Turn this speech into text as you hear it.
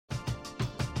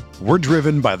We're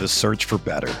driven by the search for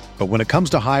better. But when it comes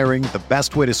to hiring, the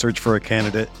best way to search for a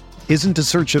candidate isn't to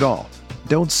search at all.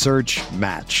 Don't search,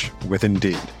 match with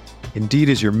Indeed. Indeed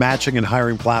is your matching and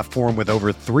hiring platform with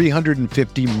over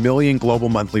 350 million global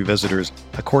monthly visitors,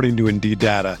 according to Indeed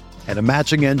data, and a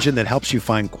matching engine that helps you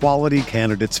find quality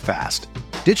candidates fast.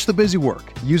 Ditch the busy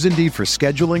work. Use Indeed for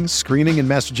scheduling, screening, and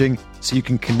messaging so you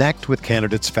can connect with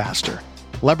candidates faster.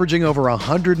 Leveraging over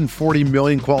 140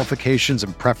 million qualifications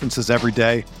and preferences every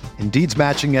day, Indeed's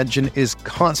matching engine is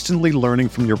constantly learning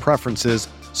from your preferences,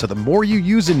 so the more you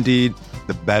use Indeed,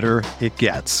 the better it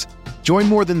gets. Join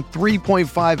more than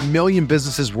 3.5 million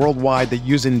businesses worldwide that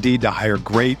use Indeed to hire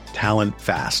great talent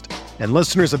fast. And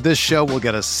listeners of this show will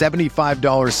get a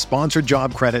 $75 sponsored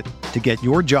job credit to get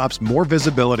your jobs more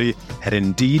visibility at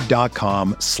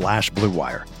Indeed.com/Blue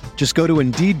Wire. Just go to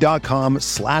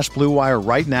Indeed.com/Blue Wire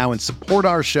right now and support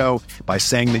our show by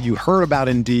saying that you heard about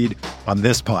Indeed on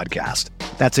this podcast.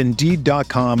 That's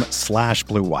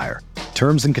Indeed.com/Blue Wire.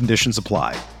 Terms and conditions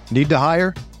apply. Need to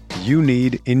hire? You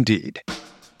need Indeed.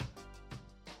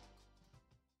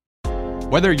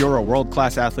 Whether you're a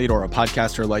world-class athlete or a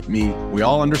podcaster like me, we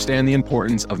all understand the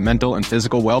importance of mental and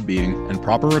physical well-being and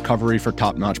proper recovery for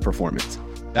top-notch performance.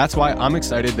 That's why I'm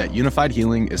excited that Unified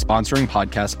Healing is sponsoring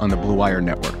podcasts on the Blue Wire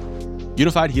Network.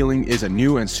 Unified Healing is a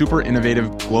new and super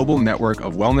innovative global network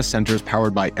of wellness centers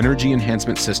powered by Energy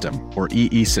Enhancement System, or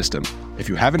EE System. If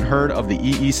you haven't heard of the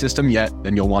EE System yet,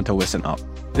 then you'll want to listen up.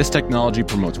 This technology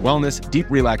promotes wellness, deep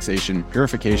relaxation,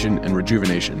 purification, and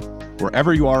rejuvenation.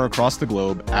 Wherever you are across the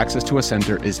globe, access to a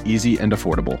center is easy and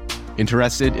affordable.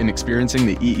 Interested in experiencing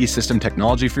the EE System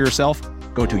technology for yourself?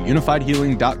 Go to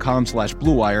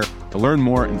unifiedhealing.com/Blue Wire to learn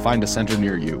more and find a center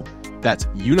near you. That's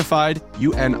unified,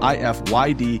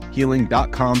 UNIFYD,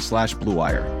 healing.com/Blue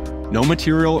Wire. No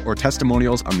material or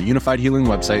testimonials on the Unified Healing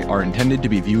website are intended to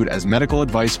be viewed as medical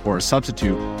advice or a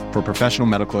substitute for professional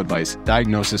medical advice,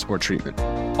 diagnosis, or treatment.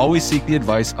 Always seek the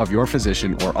advice of your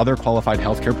physician or other qualified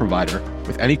healthcare provider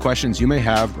with any questions you may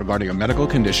have regarding a medical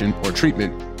condition or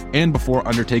treatment and before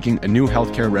undertaking a new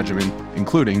healthcare regimen,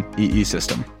 including EE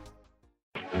System.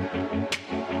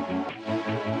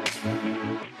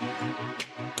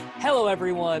 Hello,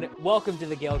 everyone. Welcome to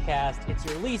the Gilcast. It's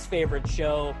your least favorite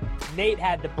show. Nate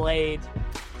had the Blade.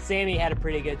 Sammy had a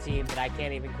pretty good team that I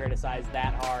can't even criticize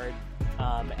that hard.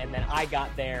 And then I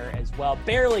got there as well.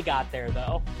 Barely got there,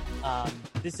 though.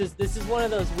 This is one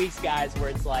of those weeks, guys, where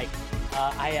it's like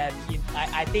I had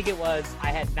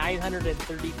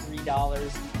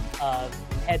 $933 of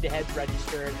head-to-heads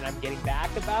registered, and I'm getting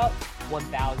back about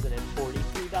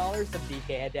 $1,043 of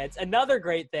DK head-to-heads. Another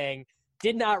great thing,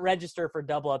 did not register for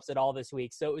double ups at all this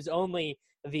week, so it was only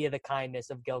via the kindness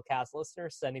of Gilcast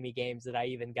listeners sending me games that I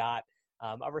even got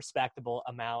a respectable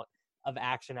amount of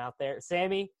action out there.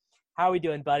 Sammy, how are we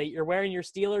doing, buddy? You're wearing your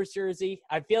Steelers jersey.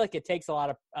 I feel like it takes a lot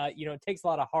of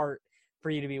heart for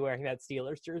you to be wearing that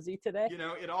Steelers jersey today. You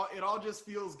know, it all just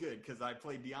feels good because I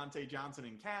played Deontay Johnson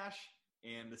in cash,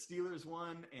 and the Steelers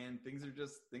won, and things are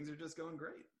just going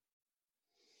great.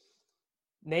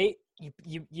 Nate,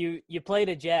 you played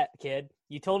a jet, kid.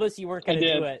 You told us you weren't going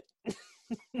to do it.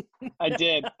 I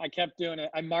did. I kept doing it.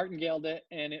 I martingaled it,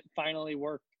 and it finally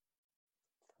worked.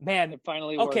 Man, it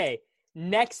finally worked. Okay,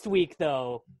 next week,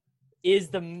 though, is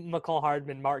the McCall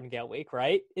Hardman martingale week,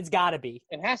 right? It's got to be.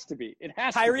 It has to be.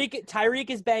 Tyreek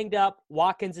is banged up.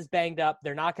 Watkins is banged up.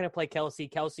 They're not going to play Kelsey.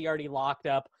 Kelsey already locked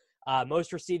up.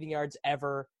 Most receiving yards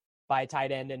ever by a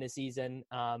tight end in a season.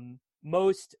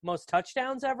 Most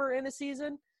touchdowns ever in a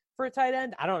season for a tight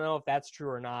end. I don't know if that's true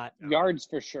or not. Yards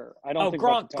for sure. I don't think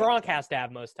Gronk has to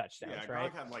have most touchdowns, yeah,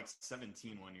 right? Gronk had like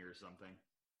 17 one year or something.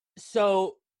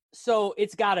 So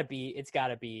it's gotta be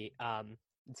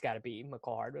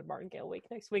McCall Hardman martingale week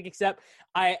next week. Except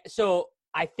I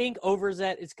think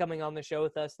Overzet is coming on the show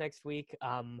with us next week.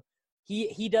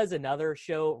 He does another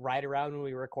show right around when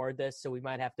we record this, so we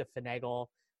might have to finagle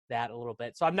that a little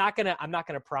bit. So I'm not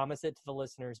gonna promise it to the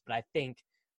listeners, but I think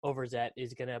Overzet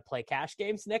is gonna play cash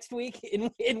games next week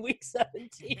in week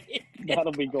 17.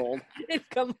 That'll be gold. And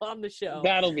come on the show.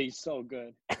 That'll be so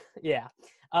good. Yeah.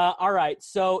 All right.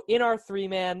 So in our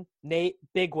 3-man, Nate,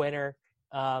 big winner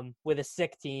with a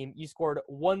sick team. You scored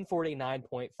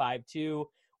 149.52.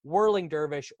 Whirling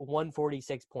Dervish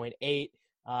 146.8.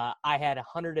 I had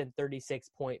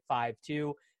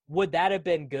 136.52. Would that have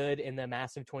been good in the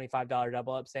massive $25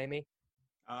 double up, Sammy?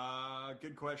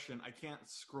 Good question. I can't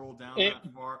scroll down that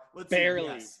far. Let's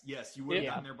barely. See. Yes, you would have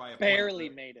gotten there by a barely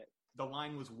point, made it. The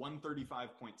line was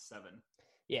 135.7.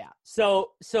 Yeah.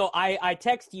 So I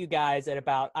text you guys at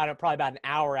probably about an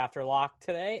hour after lock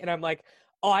today, and I'm like,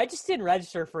 oh, I just didn't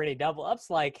register for any double ups.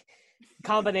 Like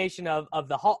combination of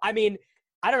the whole. I mean,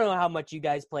 I don't know how much you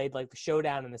guys played like the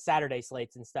showdown and the Saturday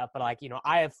slates and stuff, but like,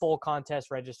 I have full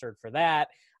contest registered for that.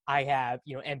 I have,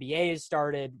 NBA has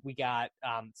started. We got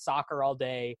soccer all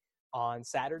day on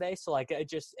Saturday. So like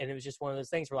it was just one of those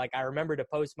things where like I remember to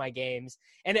post my games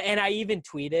and I even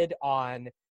tweeted on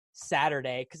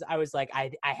Saturday because I was like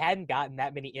I hadn't gotten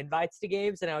that many invites to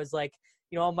games, and I was like,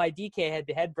 all my DK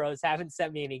head-to-head bros haven't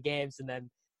sent me any games, and then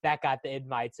that got the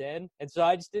invites in, and so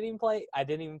I just didn't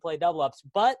even play double ups.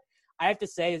 But I have to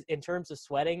say, in terms of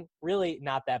sweating, really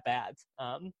not that bad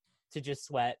to just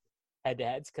sweat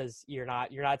head-to-heads because you're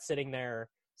not sitting there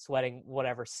sweating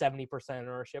whatever 70%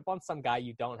 ownership on some guy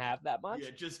you don't have that much. Yeah,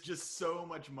 just so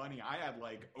much money. I had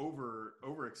like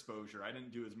overexposure. I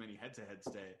didn't do as many head-to-heads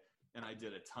today, and I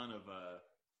did a ton of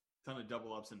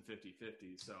double ups and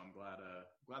 50-50. So I'm glad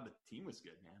the team was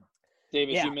good, man.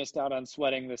 Davis, you missed out on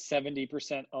sweating the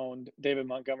 70% owned David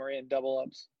Montgomery in double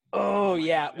ups. Oh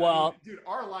yeah, well, dude,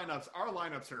 our lineups are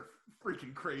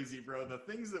freaking crazy, bro. The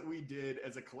things that we did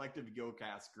as a collective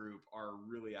GoCast group are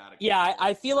really out of control. Yeah,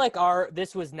 I feel like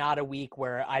this was not a week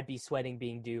where I'd be sweating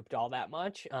being duped all that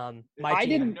much. I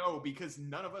didn't know because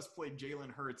none of us played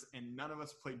Jalen Hurts and none of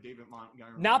us played David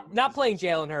Montgomery. Not playing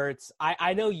Jalen Hurts.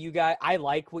 I know you guys. I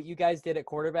like what you guys did at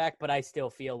quarterback, but I still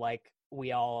feel like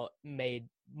we all made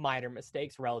minor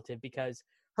mistakes relative because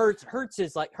Hurts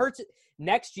is like Hurts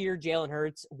next year. Jalen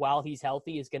Hurts, while he's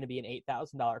healthy, is going to be an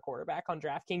 $8,000 quarterback on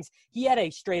DraftKings. He had a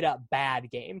straight up bad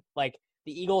game. Like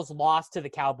the Eagles lost to the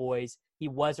Cowboys. He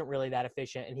wasn't really that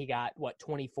efficient, and he got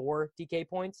 24 DK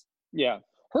points. Yeah,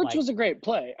 Hurts was a great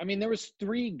play. I mean, there was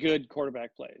 3 good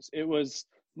quarterback plays. It was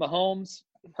Mahomes,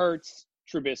 Hurts,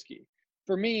 Trubisky.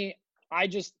 For me,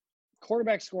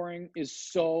 quarterback scoring is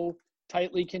so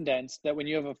tightly condensed that when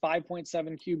you have a 5.7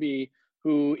 QB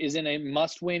who is in a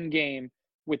must-win game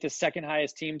with the second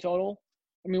highest team total.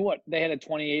 I mean, they had a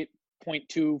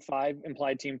 28.25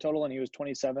 implied team total, and he was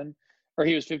 27, or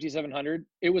he was 5,700.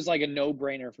 It was like a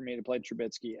no-brainer for me to play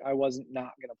Trubisky. I wasn't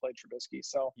not going to play Trubisky.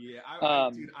 So yeah, I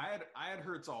had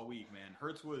Hurts all week, man.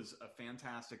 Hurts was a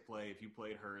fantastic play. If you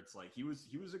played Hurts, like he was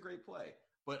a great play.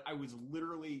 But I was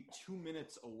literally 2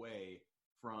 minutes away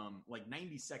from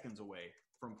 90 seconds away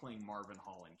from playing Marvin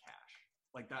Hall in cash.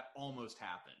 Like that almost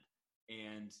happened.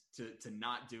 And to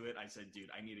not do it, I said,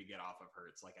 dude, I need to get off of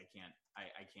Hurts. Like I can't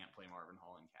play Marvin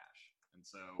Hall in cash. And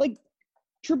so like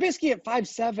Trubisky at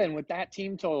 5.7 with that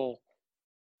team total,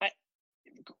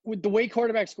 with the way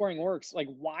quarterback scoring works, like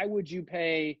why would you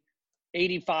pay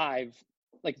 85,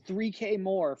 like $3K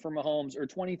more for Mahomes or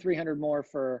 2,300 more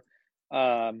for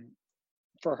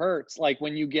Hurts? Like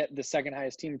when you get the second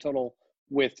highest team total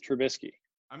with Trubisky.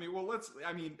 I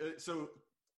mean, so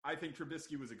I think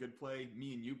Trubisky was a good play.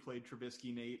 Me and you played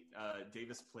Trubisky, Nate.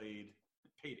 Davis paid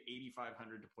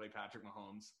 $8,500 to play Patrick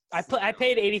Mahomes. I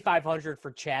paid $8,500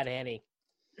 for Chad Henne.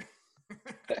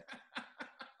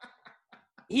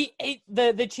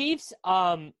 The Chiefs,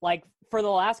 like for the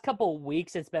last couple of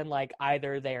weeks, it's been like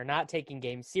either they are not taking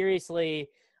games seriously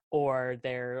or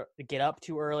they're get up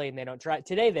too early and they don't try.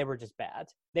 Today they were just bad.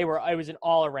 It was an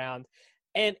all around.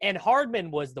 And Hardman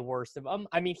was the worst of them.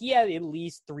 I mean, he had at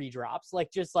least 3 drops. And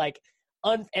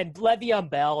Le'Veon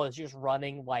Bell is just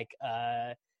running like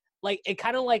a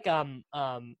Komodo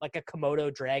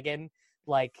dragon,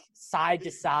 like side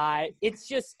to side. It's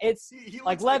he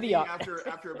like Le'Veon Le'Veon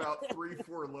after about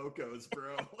 3-4 locos,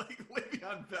 bro. Like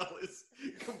Le'Veon Bell is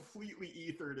completely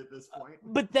ethered at this point.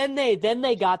 But then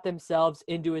they got themselves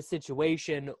into a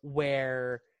situation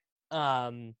where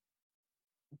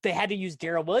they had to use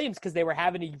Darrell Williams because they were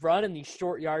having to run in these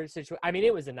short yardage situations. I mean,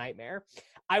 it was a nightmare.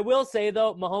 I will say,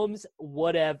 though, Mahomes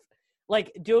would have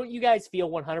 – don't you guys feel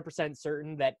 100%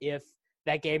 certain that if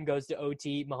that game goes to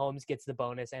OT, Mahomes gets the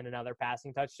bonus and another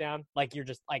passing touchdown? Like, you're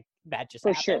just – like, that just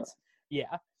happens. Sure.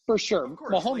 Yeah. For sure. Of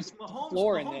course.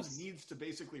 Mahomes needs to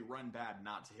basically run bad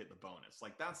not to hit the bonus.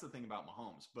 Like, that's the thing about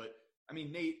Mahomes. But, I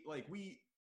mean, Nate,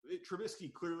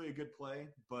 Trubisky, clearly a good play,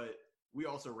 but – we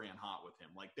also ran hot with him.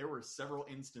 Like there were several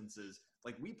instances,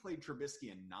 like we played Trubisky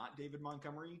and not David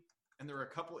Montgomery. And there were a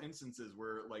couple instances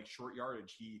where like short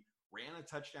yardage, he ran a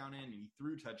touchdown in and he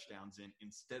threw touchdowns in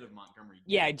instead of Montgomery.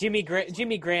 Yeah. Jimmy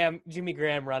Graham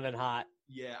running hot.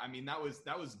 Yeah. I mean, that was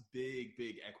big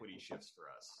equity shifts for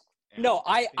us. And no,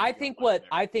 I think what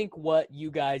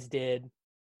you guys did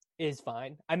is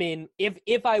fine. I mean,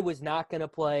 if I was not going to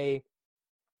play,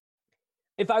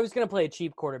 if I was going to play a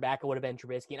cheap quarterback, it would have been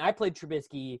Trubisky. And I played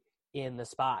Trubisky in the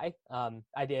SPY.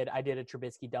 I did a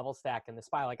Trubisky double stack in the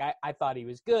SPY. Like I thought he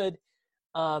was good.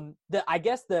 I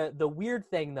guess the weird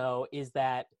thing though is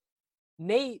that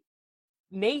Nate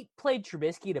played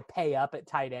Trubisky to pay up at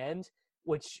tight end,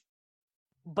 which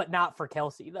but not for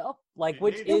Kelce though. Like, Nate,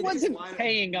 which it wasn't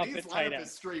paying up at tight end.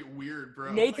 Is straight weird,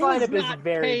 bro. Nate's It was lineup is not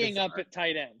very paying bizarre. up at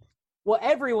tight end. Well,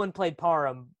 everyone played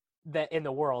Parham that in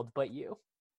the world, but you.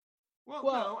 Well,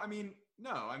 no.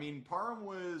 I mean, Parham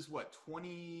was what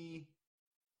 25%.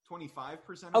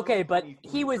 Okay, but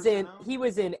he was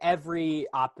in every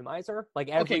optimizer, like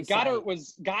every. Okay, Goddard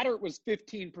was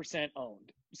 15%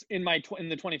 owned in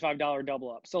the $25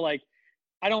 double up. So like,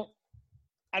 I don't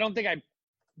think I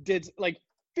did like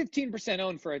 15%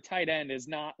 owned for a tight end is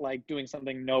not like doing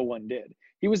something no one did.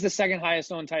 He was the second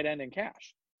highest owned tight end in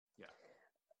cash. Yeah.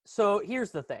 So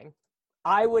here's the thing.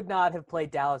 I would not have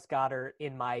played Dallas Goedert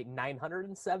in my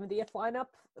 970th lineup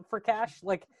for cash.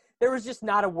 Like, there was just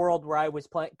not a world where I was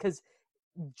playing because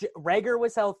Reagor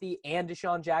was healthy and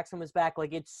Deshaun Jackson was back.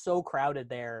 Like, it's so crowded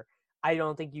there. I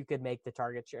don't think you could make the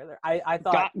target share there. I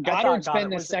thought Goddard's been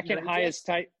the was second highest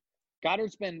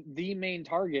Goddard's been the main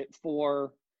target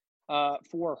for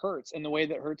Hurts in the way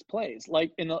that Hurts plays.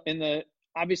 Like in the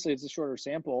obviously it's a shorter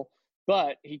sample,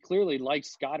 but he clearly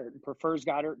likes Goddard and prefers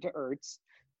Goddard to Hurts.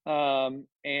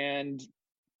 And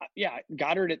yeah,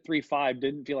 Goddard at 3.5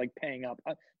 didn't feel like paying up.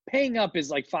 Paying up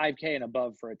is like $5K and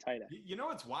above for a tight end. You know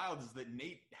what's wild is that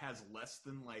Nate has less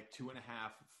than like 2.5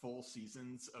 full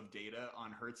seasons of data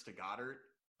on Hurts to Goddard,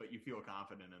 but you feel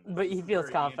confident in this. But he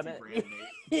feels confident.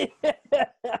 Nate.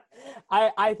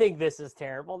 I think this is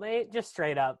terrible, Nate. Just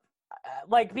straight up,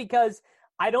 like, because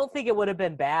I don't think it would have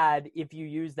been bad if you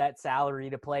used that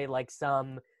salary to play like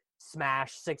some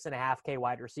smash 6.5K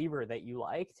wide receiver that you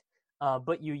liked.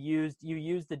 But you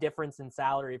used the difference in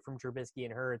salary from Trubisky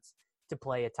and Hurts to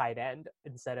play a tight end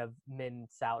instead of min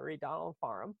salary Donald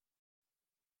Parham.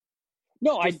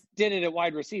 No, I did it at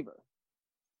wide receiver.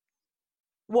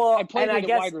 Well, I played it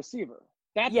at wide receiver.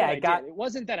 That's what I did. It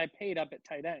wasn't that I paid up at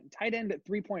tight end. Tight end at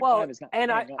 3.5 is not.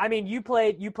 And I mean, you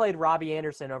played Robbie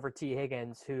Anderson over T.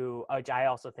 Higgins, which I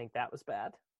also think that was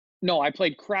bad. No, I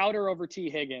played Crowder over T.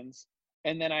 Higgins,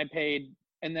 and then I paid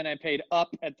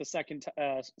up at the second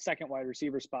wide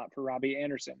receiver spot for Robbie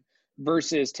Anderson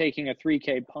versus taking a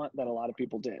 3K punt that a lot of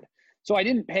people did. So I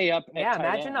didn't pay up. Yeah,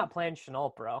 imagine not playing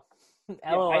Shenault, bro.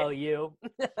 LOLU.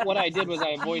 What I did was I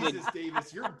avoided. Jesus,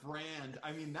 Davis, your brand.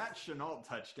 I mean, that Shenault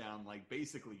touchdown like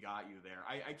basically got you there.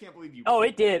 I can't believe you. Oh,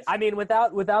 it did. I mean,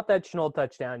 without that Shenault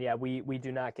touchdown, yeah, we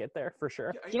do not get there for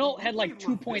sure. Shenault had like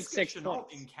 2.6 points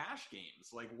in cash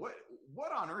games. Like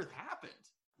what on earth happened?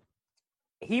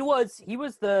 He was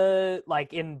the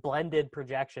like in blended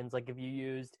projections. Like if you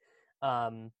used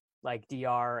like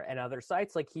DR and other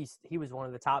sites, like he was one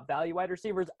of the top value wide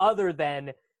receivers, other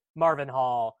than Marvin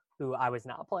Hall, who I was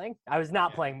not playing. I was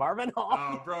not playing Marvin Hall.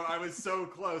 Oh, bro, I was so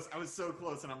close.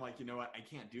 And I'm like, you know what? I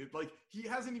can't do it. Like, he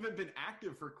hasn't even been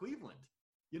active for Cleveland.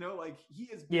 You know, like, he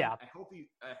has been a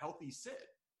healthy sit.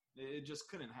 It just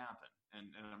couldn't happen. And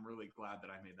I'm really glad that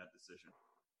I made that decision.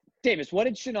 Davis, what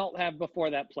did Shenault have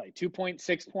before that play?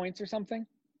 2.6 points or something?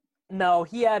 No,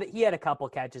 he had a couple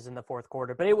catches in the fourth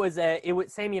quarter, but it was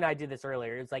Sammy and I did this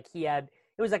earlier. It was like it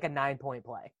was like a 9-point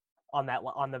play on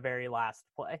the very last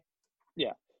play.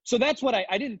 Yeah. So that's what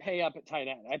I didn't pay up at tight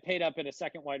end. I paid up at a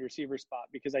second wide receiver spot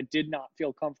because I did not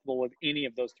feel comfortable with any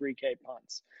of those 3K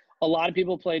punts. A lot of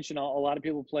people played Shenault. A lot of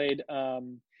people played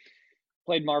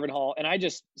Marvin Hall.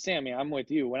 And Sammy, I'm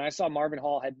with you. When I saw Marvin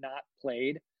Hall had not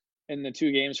played in the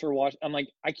 2 games for Washington, I'm like,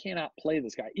 I cannot play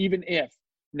this guy, even if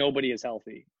nobody is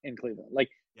healthy in Cleveland. Like,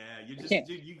 yeah,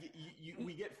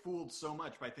 we get fooled so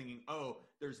much by thinking, oh,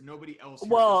 there's nobody else.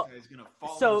 Well, this guy's gonna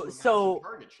fall into a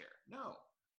target share. No.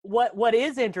 What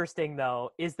is interesting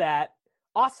though is that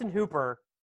Austin Hooper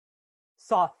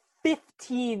saw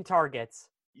 15 targets.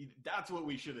 That's what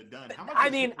we should have done. How much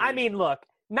I mean, look,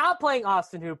 not playing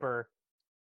Austin Hooper.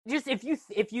 Just if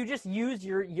you just use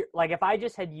your like, if I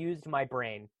just had used my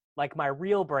brain, like my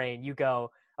real brain, you go,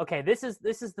 okay, this is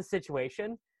the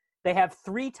situation. They have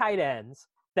 3 tight ends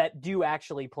that do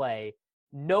actually play,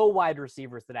 no wide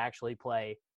receivers that actually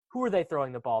play. Who are they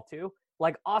throwing the ball to?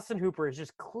 Like, Austin Hooper is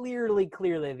just clearly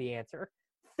the answer.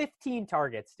 15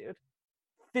 targets, dude.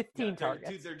 15 targets.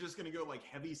 Dude, they're just going to go like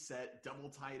heavy set, double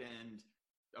tight end,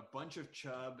 a bunch of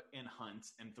Chubb and Hunt,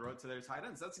 and throw it to their tight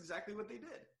ends. That's exactly what they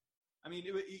did. I mean,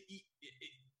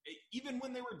 even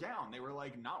when they were down, they were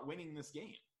like not winning this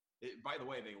game. By the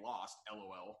way, they lost.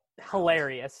 LOL.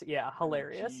 Hilarious. Yeah,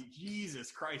 hilarious.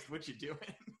 Jesus Christ, what you doing?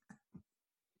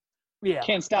 Yeah.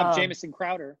 Can't stop Jamison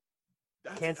Crowder.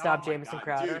 Can't stop Jamison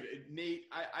Crowder. Dude, Nate,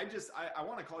 I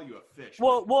want to call you a fish.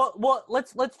 Well,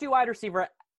 let's do wide receiver.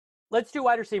 Let's do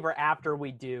wide receiver after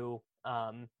we do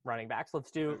running backs.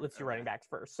 Let's do running backs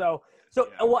first. So yeah.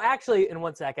 Well, actually, in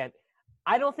 1 second,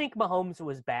 I don't think Mahomes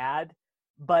was bad,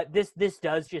 But this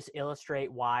does just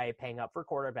illustrate why paying up for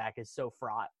quarterback is so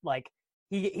fraught. Like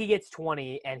he gets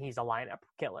 20 and he's a lineup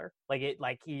killer.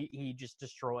 He just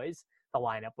destroys the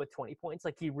lineup with 20 points.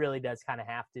 Like he really does kind of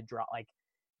have to draw. Like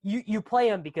you play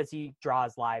him because he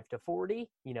draws live to 40.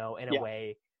 In a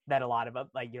way that a lot of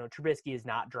Trubisky is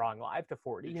not drawing live to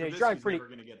 40. He's drawing pretty. Never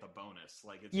going to get the bonus.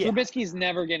 Trubisky's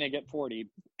never going to get 40,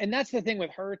 and that's the thing with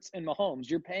Hurts and Mahomes.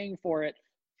 You're paying for it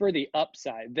for the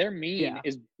upside. Their mean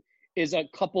is a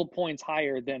couple points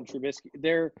higher than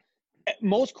Trubisky.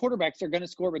 Most quarterbacks are going to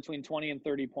score between 20 and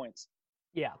 30 points.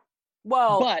 Yeah.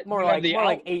 Well, but more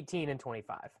like 18 and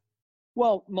 25.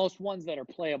 Well, most ones that are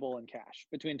playable in cash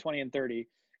between 20 and 30.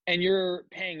 And you're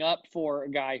paying up for a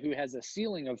guy who has a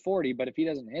ceiling of 40, but if he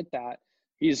doesn't hit that,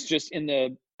 he's just in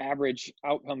the average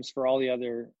outcomes for all the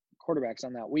other quarterbacks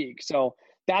on that week. So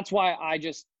that's why I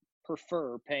just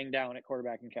prefer paying down at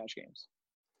quarterback in cash games.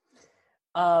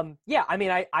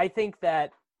 I think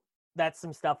that's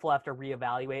some stuff we'll have to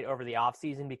reevaluate over the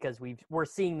offseason because we're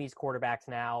seeing these quarterbacks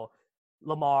now.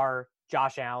 Lamar,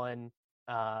 Josh Allen,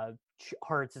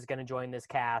 Hurts is going to join this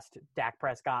cast, Dak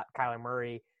Prescott, Kyler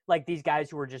Murray, like these guys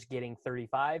who are just getting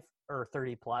 35 or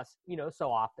 30 plus,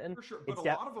 so often. For sure, but a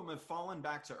lot of them have fallen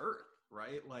back to earth,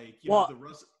 right? Like,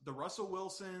 the Russell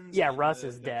Wilsons. Yeah, Russ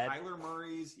is dead. Kyler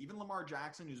Murrays, even Lamar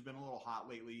Jackson, who's been a little hot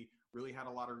lately, really had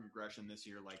a lot of regression this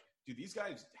year. Like, dude, these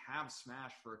guys have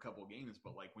smashed for a couple games,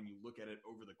 but like when you look at it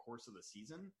over the course of the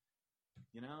season,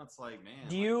 it's like, man.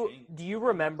 Do you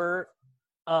remember?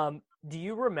 Do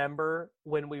you remember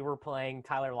when we were playing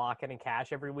Tyler Lockett in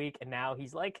cash every week, and now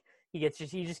he's like he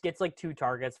just gets like 2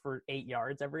 targets for 8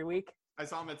 yards every week? I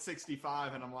saw him at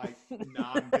 65, and I'm like,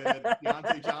 nah, I'm good.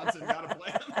 Deontay Johnson, gotta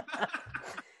play him.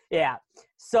 Yeah.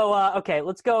 So okay,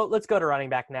 let's go to running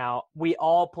back now. We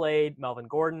all played Melvin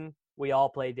Gordon. We all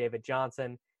played David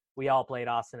Johnson. We all played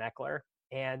Austin Eckler.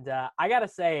 And I gotta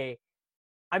say,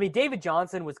 I mean, David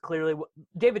Johnson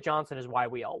is why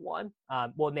we all won.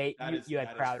 Nate, you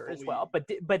had Crowder as well,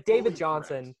 but David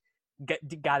Johnson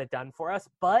got it done for us.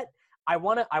 But I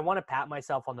want to pat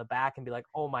myself on the back and be like,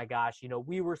 oh my gosh,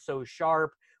 we were so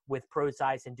sharp with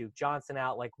Prosise and Duke Johnson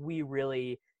out. Like we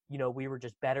really, we were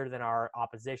just better than our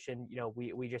opposition.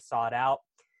 We just saw it out.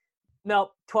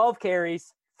 No, 12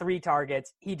 carries, 3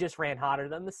 targets. He just ran hotter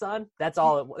than the sun. That's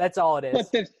all it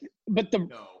is.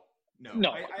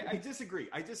 No. I disagree.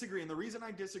 And the reason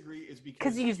I disagree is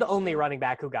because he's the only running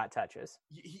back who got touches.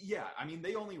 Yeah. I mean,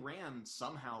 they only ran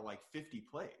somehow like 50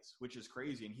 plays, which is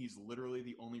crazy. And he's literally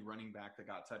the only running back that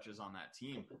got touches on that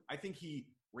team. I think he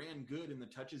ran good in the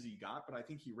touches he got, but I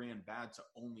think he ran bad to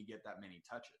only get that many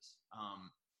touches.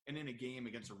 And in a game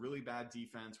against a really bad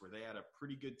defense where they had a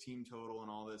pretty good team total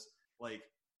and all this, like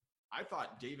I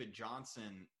thought David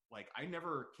Johnson, like, I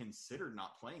never considered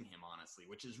not playing him, honestly,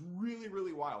 which is really,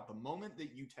 really wild. The moment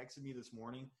that you texted me this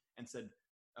morning and said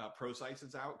Prosise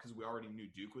is out because we already knew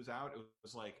Duke was out, it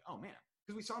was like, oh, man.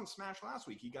 Because we saw him smash last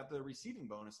week. He got the receiving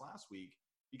bonus last week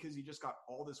because he just got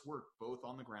all this work both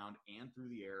on the ground and through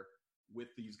the air with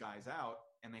these guys out,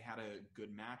 and they had a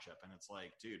good matchup. And it's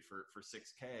like, dude, for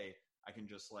 $6K, I can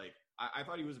just like I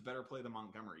thought he was a better play than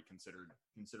Montgomery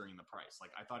considering the price.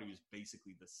 Like I thought he was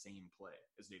basically the same play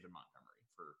as David Montgomery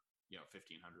for $1,500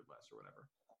 less or whatever.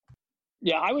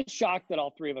 Yeah, I was shocked that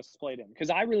all 3 of us played him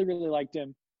because I really, really liked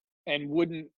him and we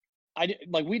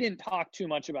didn't talk too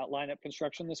much about lineup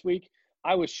construction this week.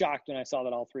 I was shocked when I saw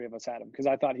that all 3 of us had him because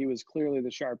I thought he was clearly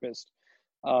the sharpest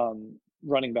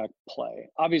running back play.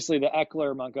 Obviously, the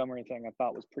Eckler Montgomery thing I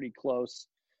thought was pretty close.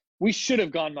 We should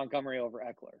have gone Montgomery over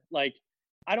Eckler. Like,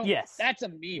 I don't. Yes. That's a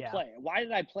play. Why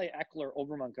did I play Eckler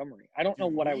over Montgomery? I don't know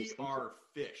what I was thinking. We are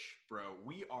fish, bro.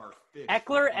 We are fish.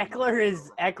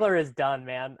 Eckler is done,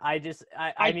 man. I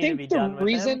need to be done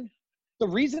with him. The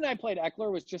reason I played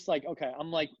Eckler was just like, okay,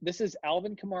 I'm like, this is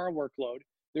Alvin Kamara workload.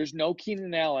 There's no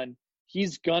Keenan Allen.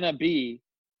 He's gonna be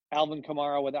Alvin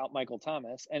Kamara without Michael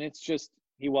Thomas, and it's just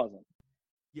he wasn't.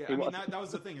 Yeah, I mean, that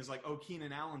was the thing is like, oh,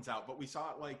 Keenan Allen's out, but we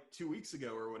saw it like 2 weeks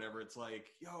ago or whatever. It's like,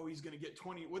 yo, he's going to get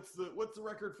 20. What's the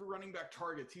record for running back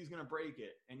targets? He's going to break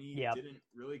it. And he didn't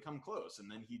really come close.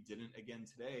 And then he didn't again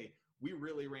today. We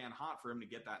really ran hot for him to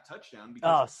get that touchdown.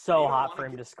 Because hot for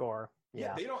him to score.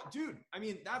 Yeah, they don't, dude. I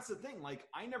mean, that's the thing. Like,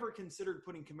 I never considered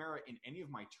putting Kamara in any of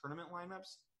my tournament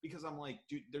lineups because I'm like,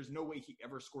 dude, there's no way he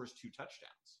ever scores 2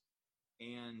 touchdowns.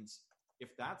 And if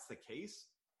that's the case,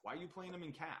 Why are you playing him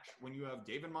in cash when you have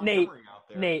David Montgomery out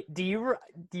there? Nate, do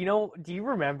you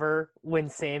remember when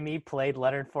Sammy played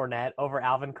Leonard Fournette over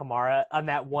Alvin Kamara on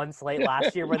that one slate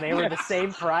last year when they were the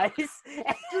same price? Dude,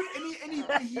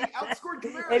 and he outscored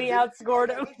Kamara. And he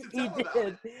outscored him. He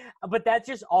did. But that's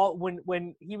just all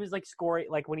when he was like scoring,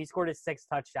 like when he scored his 6th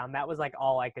touchdown, that was like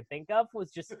all I could think of was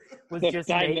just the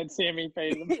time Nate. That Sammy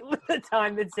paid him. It was the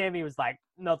time that Sammy was like,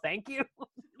 no, thank you.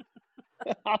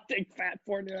 I'll take fat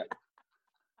Fournette.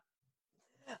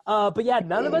 But yeah,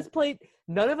 none of us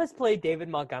played David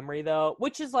Montgomery though,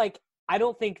 which is like, I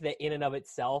don't think that in and of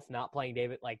itself, not playing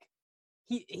David, like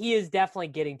he is definitely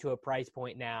getting to a price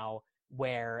point now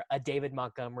where a David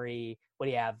Montgomery, what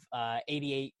do you have,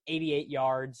 88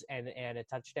 yards and a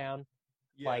touchdown.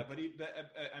 Yeah, like, but he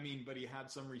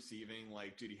had some receiving.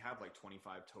 Like, dude, he had like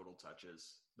 25 total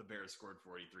touches. The Bears scored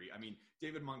 43. I mean,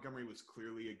 David Montgomery was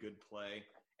clearly a good play.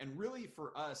 And really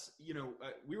for us,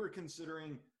 we were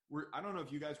considering – I don't know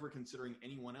if you guys were considering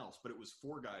anyone else, but it was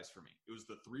 4 guys for me. It was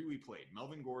the 3 we played: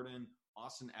 Melvin Gordon,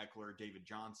 Austin Eckler, David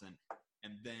Johnson,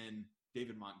 and then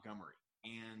David Montgomery.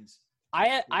 And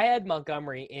I had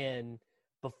Montgomery in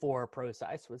before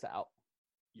Procise was out.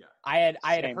 Yeah, I had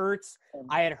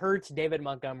Hurts, David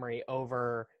Montgomery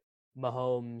over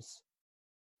Mahomes,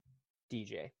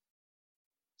 DJ.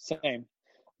 Same.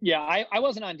 Yeah, I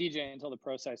wasn't on DJ until the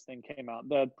Procise thing came out.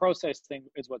 The Procise thing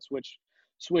is what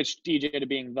switched DJ to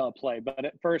being the play. But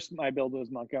at first, my build was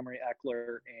Montgomery,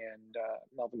 Eckler, and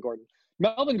Melvin Gordon.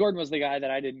 Melvin Gordon was the guy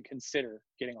that I didn't consider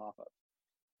getting off of.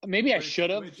 Maybe I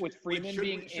should have with Freeman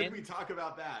being in. Should we talk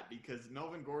about that? Because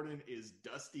Melvin Gordon is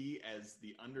dusty as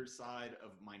the underside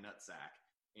of my nutsack.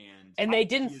 And they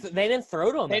didn't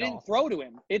throw to him. They didn't throw to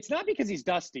him. It's not because he's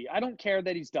dusty. I don't care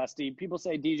that he's dusty. People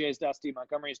say DJ's dusty,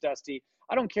 Montgomery's dusty.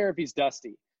 I don't care if he's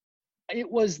dusty. It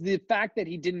was the fact that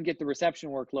he didn't get the reception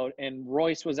workload, and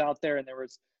Royce was out there, and there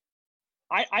was.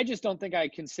 I just don't think I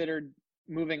considered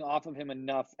moving off of him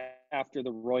enough after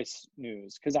the Royce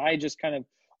news, because I just kind of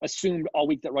assumed all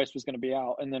week that Royce was going to be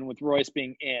out, and then with Royce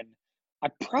being in, I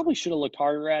probably should have looked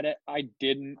harder at it. I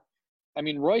didn't. I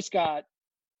mean, Royce got.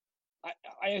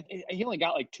 He only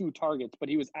got like 2 targets, but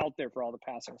he was out there for all the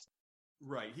passing.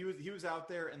 Right, he was out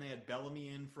there, and they had Bellamy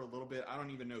in for a little bit. I don't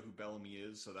even know who Bellamy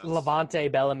is, so that's Levante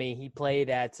Bellamy. He played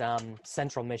at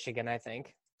Central Michigan, I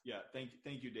think. Yeah, thank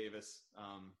you, Davis.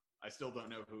 I still don't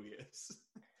know who he is.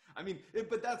 I mean,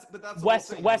 but that's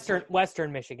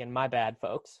Western Michigan. My bad,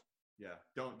 folks. Yeah,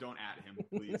 don't at him,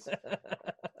 please.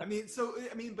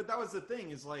 But that was the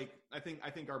thing is, like, I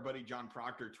think our buddy John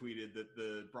Proctor tweeted that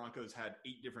the Broncos had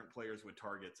 8 different players with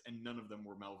targets and none of them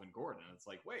were Melvin Gordon. It's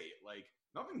like, wait, like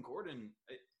Melvin Gordon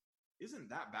isn't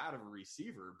that bad of a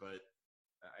receiver, but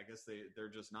I guess they're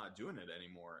just not doing it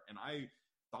anymore. And I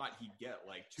thought he'd get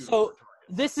like 2 to 4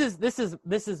 targets.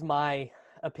 This is my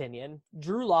opinion.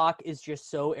 Drew Lock is just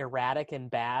so erratic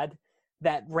and bad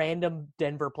that random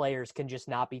Denver players can just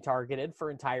not be targeted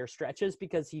for entire stretches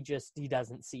because he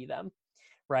doesn't see them,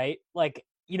 right? Like,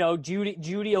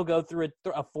 Judy will go through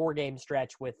a 4-game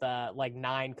stretch with like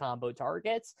 9 combo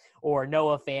targets, or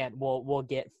Noah Fant will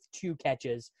get 2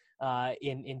 catches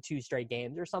in 2 straight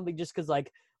games or something, just because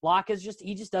like Locke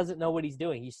he just doesn't know what he's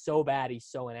doing. He's so bad. He's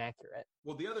so inaccurate.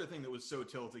 Well, the other thing that was so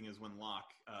tilting is when Locke,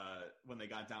 when they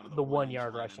got down to the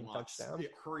 1-yard rushing touchdown,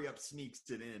 hurry up sneaks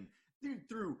it in. Dude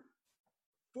threw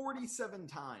 47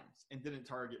 times and didn't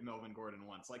target Melvin Gordon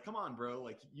once. Like, come on, bro.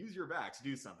 Like, use your backs,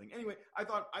 do something. Anyway, I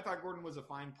thought Gordon was a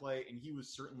fine play, and he was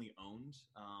certainly owned.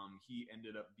 He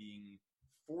ended up being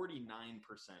 49%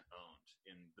 owned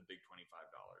in the big $25.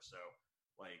 So,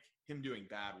 like, him doing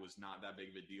bad was not that big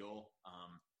of a deal.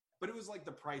 But it was like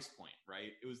the price point,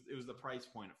 right? It was the price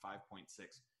point at 5.6.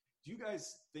 Do you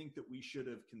guys think that we should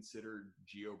have considered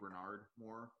Gio Bernard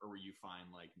more, or were you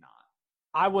fine, like, not?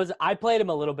 I played him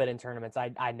a little bit in tournaments.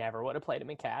 I never would have played him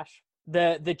in cash.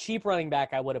 The cheap running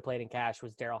back I would have played in cash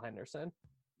was Darrell Henderson.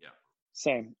 Yeah.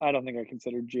 Same. I don't think I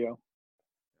considered Gio.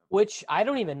 Which I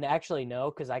don't even actually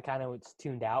know, because I kind of was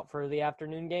tuned out for the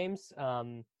afternoon games.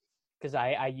 Because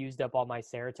I used up all my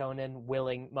serotonin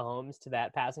willing Mahomes to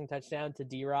that passing touchdown to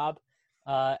D-Rob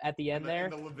at the end there.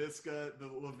 And the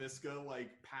LaVisca like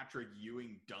Patrick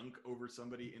Ewing dunk over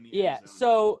somebody in the end zone.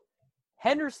 So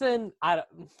Henderson, I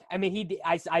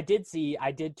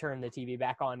did turn the TV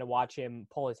back on to watch him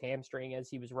pull his hamstring as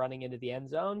he was running into the end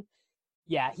zone.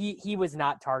 Yeah, he was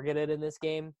not targeted in this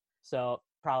game, so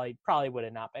probably would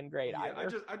have not been great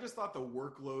either. I just thought the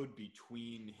workload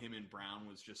between him and Brown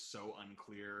was just so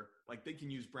unclear. Like, they can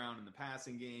use Brown in the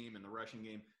passing game and the rushing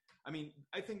game. I mean,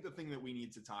 I think the thing that we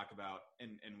need to talk about,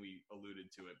 and we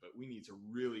alluded to it, but we need to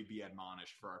really be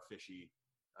admonished for our fishy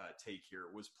take here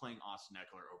was playing Austin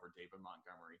Ekeler over David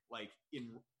Montgomery. Like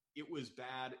it was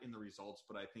bad in the results,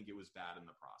 but I think it was bad in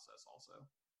the process also.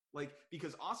 Like,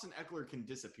 because Austin Ekeler can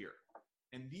disappear.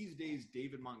 And these days,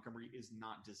 David Montgomery is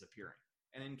not disappearing.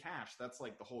 And in cash, that's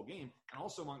like the whole game. And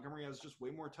also Montgomery has just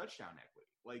way more touchdown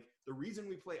equity. Like, the reason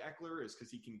we play Ekeler is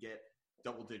because he can get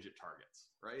double-digit targets,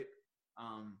 right?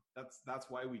 That's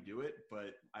why we do it.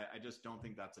 But I just don't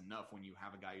think that's enough when you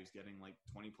have a guy who's getting like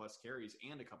 20-plus carries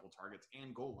and a couple targets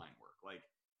and goal line work. Like,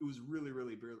 it was really,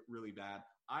 really, really bad.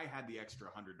 I had the extra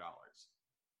 $100.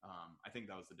 I think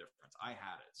that was the difference. I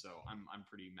had it, so I'm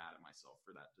pretty mad at myself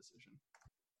for that decision.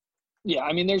 Yeah,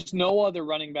 I mean, there's no other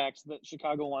running backs that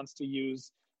Chicago wants to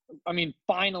use. I mean,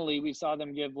 finally, we saw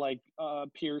them give like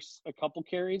Pierce a couple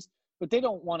carries, but they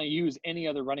don't want to use any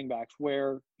other running backs.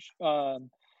 Where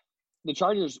the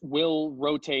Chargers will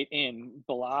rotate in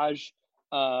Balaj,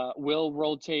 will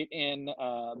rotate in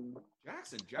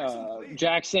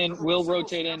Jackson will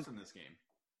rotate in this game.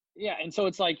 Yeah, and so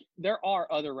it's like there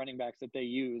are other running backs that they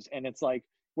use, and it's like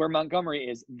where Montgomery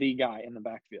is the guy in the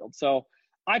backfield. So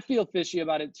I feel fishy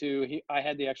about it too. I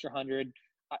had the extra 100.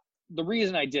 The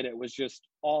reason I did it was just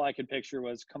all I could picture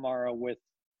was Kamara with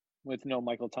no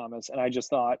Michael Thomas, and I just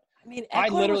thought. I mean,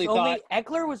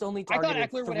 Ekeler was only targeted I thought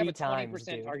Ekeler would have a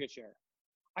 20% target share.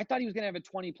 I thought he was going to have a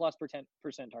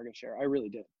 20+% target share. I really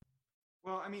did.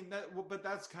 Well, I mean, but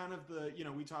that's kind of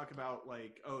we talk about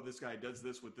like, oh, this guy does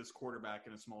this with this quarterback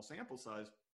in a small sample size.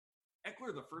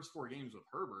 Ekeler, the first 4 games with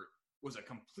Herbert, was a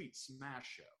complete smash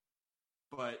show.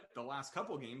 But the last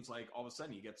couple of games, like all of a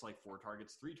sudden he gets like 4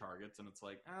 targets, 3 targets, and it's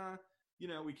like,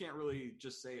 we can't really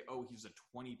just say, oh, he's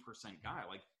a 20% guy.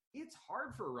 Like, it's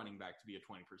hard for a running back to be a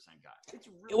 20% guy. It's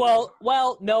really hard.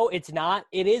 Well, no, it's not.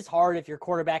 It is hard if your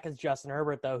quarterback is Justin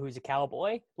Herbert, though, who's a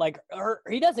cowboy. Like,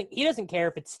 he doesn't care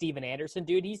if it's Steven Anderson,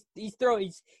 dude. He's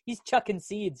chucking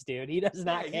seeds, dude. He does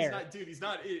not care. He's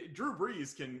not. Drew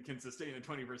Brees can sustain a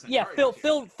 20%. Yeah,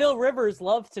 Phil Rivers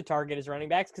loves to target his running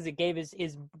backs because it gave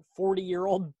his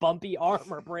 40-year-old bumpy arm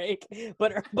a break.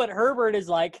 But Herbert is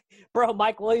like, bro,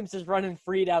 Mike Williams is running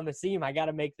free down the seam. I got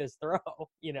to make this throw,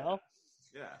 you know?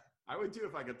 Yeah, I would too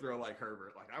if I could throw like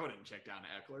Herbert. Like, I wouldn't check down to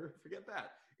Ekeler. Forget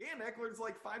that. And Eckler's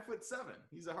like 5'7".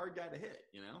 He's a hard guy to hit,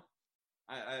 you know?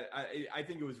 I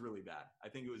think it was really bad. I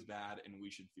think it was bad, and we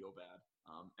should feel bad.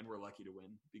 And we're lucky to win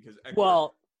because Ekeler...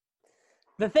 Well,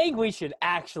 the thing we should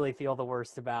actually feel the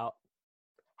worst about,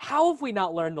 how have we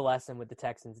not learned the lesson with the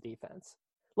Texans defense?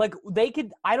 Like, they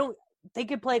could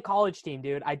play a college team,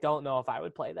 dude. I don't know if I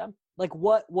would play them. Like,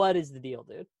 what is the deal,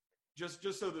 dude? Just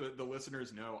so the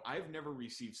listeners know, I've never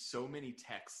received so many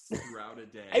texts throughout a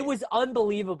day. It was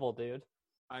unbelievable, dude.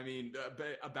 I mean,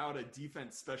 about a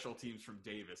defense special teams from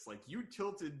Davis. Like, you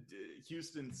tilted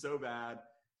Houston so bad.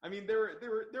 I mean, they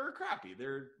were crappy.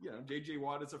 J.J.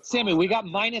 Watt is a fraud. Sammy, we got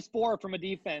 -4 from a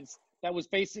defense that was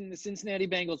facing the Cincinnati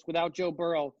Bengals without Joe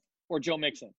Burrow or Joe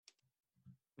Mixon.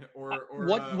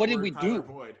 What did we do?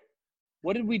 Boyd.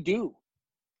 What did we do?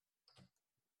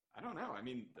 I don't know. I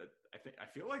mean, I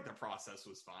feel like the process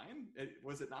was fine.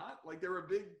 Was it not? Like, they were a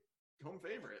big home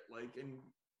favorite. Like,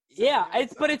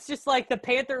 but it's just like the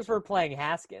Panthers were playing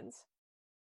Haskins.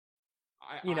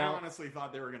 I honestly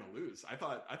thought they were going to lose. I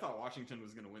thought Washington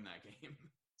was going to win that game.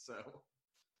 So,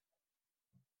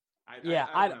 I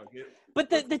don't know. But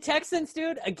the Texans,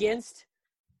 dude, against,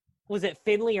 was it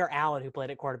Finley or Allen who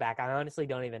played at quarterback? I honestly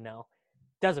don't even know.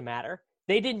 Doesn't matter.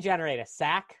 They didn't generate a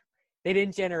sack. They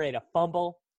didn't generate a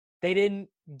fumble. They didn't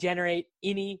generate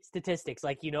any statistics.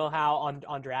 Like, you know how on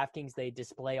DraftKings they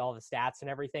display all the stats and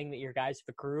everything that your guys have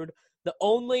accrued? The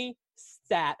only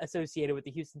stat associated with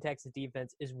the Houston Texans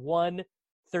defense is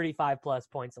 135+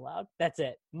 points allowed. That's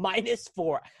it.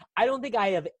 -4. I don't think I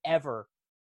have ever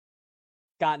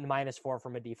gotten -4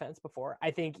 from a defense before.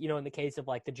 I think, in the case of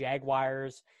like the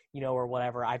Jaguars, or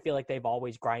whatever, I feel like they've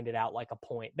always grinded out like a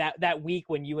point. That week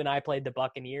when you and I played the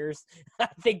Buccaneers, I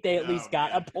think they at least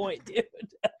got a point, dude.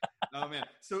 Oh, man.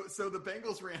 So the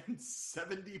Bengals ran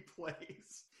 70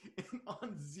 plays, and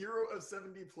on 0 of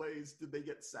 70 plays did they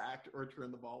get sacked or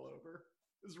turn the ball over.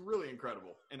 It was really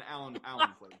incredible. And Allen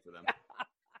played for them.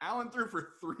 Allen threw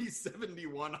for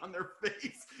 371 on their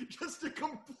face, just a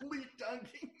complete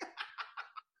dunking.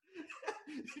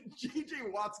 J.J.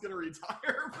 Watt's going to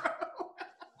retire, bro.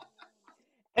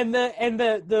 And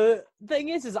the thing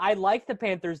is I like the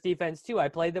Panthers defense too. I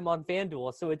played them on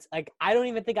FanDuel, so it's like I don't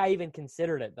even think I even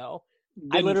considered it though.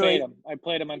 I played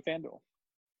him on FanDuel.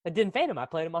 I didn't fade him. I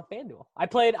played him on FanDuel. I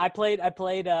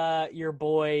played your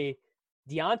boy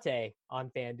Deontay on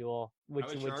FanDuel, which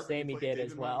Sammy did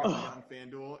as well. On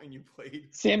FanDuel, and you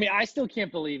played Sammy. I still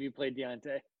can't believe you played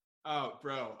Deontay. Oh,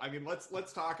 bro. I mean,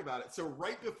 let's talk about it. So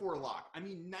right before lock,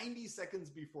 90 seconds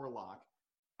before lock,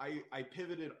 I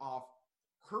pivoted off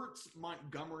Hurts,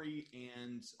 Montgomery,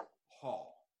 and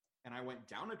Hall. And I went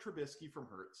down to Trubisky from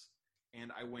Hurts,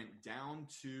 and I went down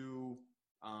to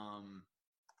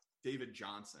David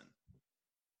Johnson.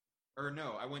 Or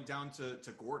no, I went down to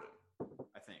Gordon,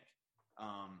 I think.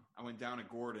 I went down to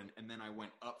Gordon, and then I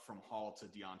went up from Hall to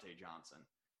Deontay Johnson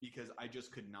because I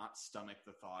just could not stomach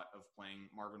the thought of playing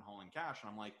Marvin Hall and Cash. And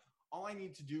I'm like, all I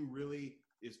need to do really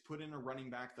is put in a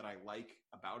running back that I like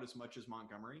about as much as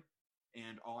Montgomery.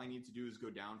 And all I need to do is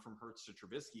go down from Hurts to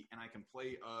Trubisky, and I can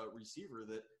play a receiver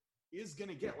that is going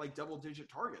to get like double-digit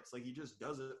targets. Like he just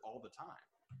does it all the time.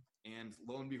 And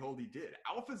lo and behold, he did.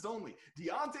 Alphas only.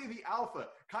 Deontay the Alpha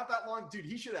caught that long. Dude,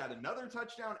 he should have had another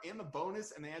touchdown and the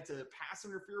bonus, and they had to pass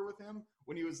interfere with him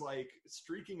when he was like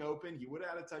streaking open. He would have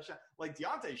had a touchdown. Like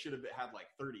Deontay should have had like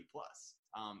 30 plus.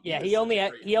 He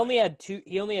only had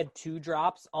two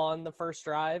drops on the first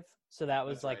drive, so that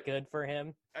was like good for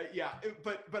him.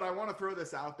 But I want to throw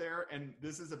this out there, and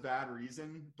this is a bad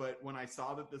reason. But when I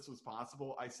saw that this was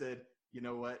possible, I said, you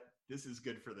know what? This is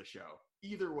good for the show.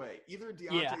 Either way, either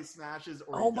Deontay smashes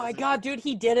or oh my god, dude,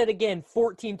 he did it again.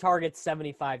 14 targets,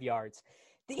 75 yards.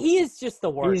 He is just the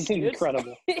worst. He's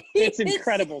incredible. It's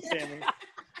incredible, Sammy.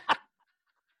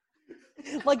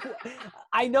 Like,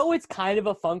 I know it's kind of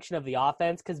a function of the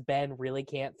offense because Ben really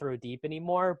can't throw deep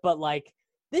anymore, but like,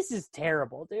 this is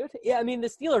terrible, dude. Yeah, I mean, the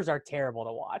Steelers are terrible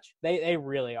to watch. They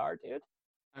really are, dude.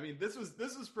 I mean, this was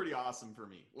pretty awesome for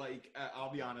me. Like,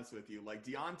 I'll be honest with you. Like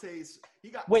Deontay's, he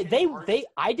got. Wait,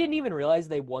 I didn't even realize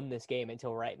they won this game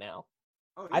until right now.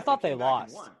 Oh, yeah, I thought they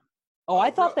lost. Oh,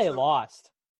 I thought they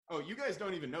lost. Oh, you guys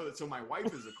don't even know that. So my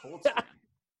wife is a Colts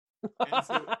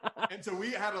fan, and so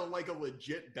we had a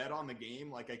legit bet on the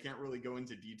game. Like, I can't really go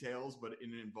into details, but it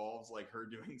involves like her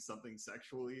doing something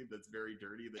sexually that's very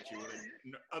dirty that she wouldn't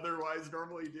otherwise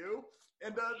normally do.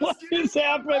 And what is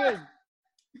happening?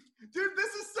 Dude,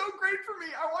 this is so great for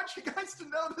me. I want you guys to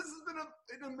know this has been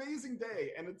an amazing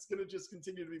day, and it's going to just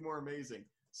continue to be more amazing.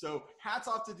 So hats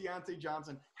off to Deontay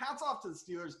Johnson. Hats off to the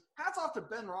Steelers. Hats off to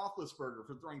Ben Roethlisberger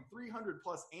for throwing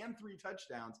 300-plus and 3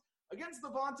 touchdowns against the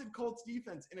vaunted Colts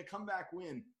defense in a comeback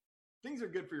win. Things are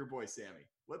good for your boy, Sammy.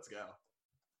 Let's go.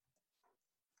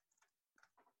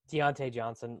 Deontay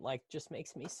Johnson, just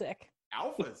makes me sick.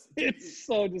 Alphas. It's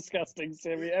so disgusting,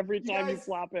 Sammy. Every time you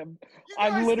flop him,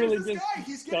 I'm literally just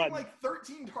he's getting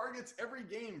 13 targets every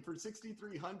game for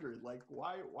 6,300. Like,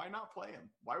 why not play him?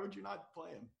 Why would you not play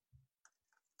him?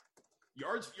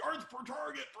 Yards per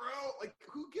target, bro. Like,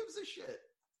 who gives a shit?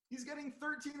 He's getting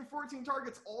 13 or 14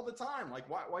 targets all the time. Like,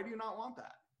 why do you not want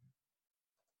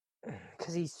that?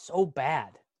 Because he's so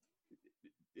bad.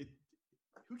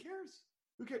 Who cares?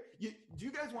 Who cares? Do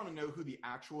you guys want to know who the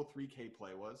actual 3K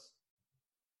play was?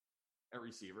 At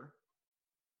receiver.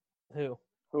 Who?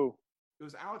 It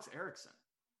was Alex Erickson.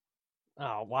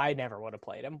 Oh, well, I never would have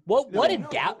played him. What did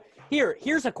Gallup?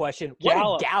 Here's a question.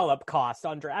 What did Gallup cost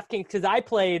on DraftKings? Because I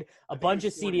played a bunch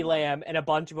of CeeDee Lamb and a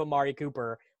bunch of Amari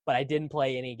Cooper, but I didn't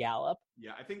play any Gallup.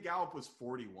 Yeah, I think Gallup was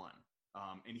 41,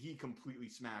 and he completely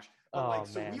smashed. But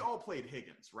we all played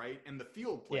Higgins, right? And the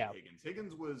field played Higgins.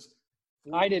 Higgins was.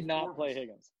 I did not play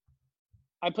Higgins.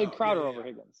 I played Crowder over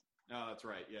Higgins. No, that's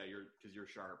right. Yeah, because you're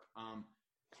sharp.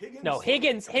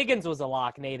 Higgins was a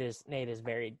lock. Nate is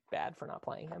very bad for not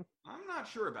playing him. I'm not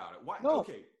sure about it. Why? No.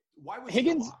 Okay, why was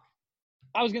Higgins? He a lock?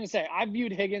 I was going to say I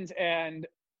viewed Higgins and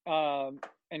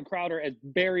Crowder as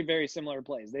very, very similar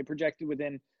plays. They projected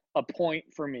within a point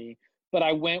for me, but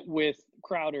I went with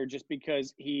Crowder just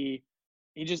because he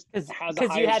just has a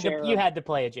higher share. You had to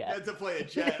play a Jet. You had to play a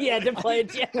Jet. You had to play a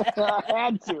Jet. I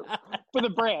had to for the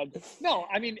brand. No,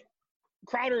 I mean.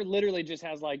 Crowder literally just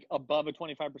has above a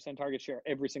 25% target share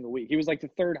every single week. He was the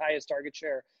third highest target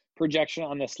share projection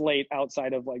on the slate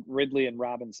outside of Ridley and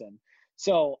Robinson.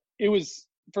 So it was,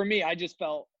 for me, I just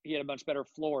felt he had a much better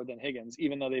floor than Higgins,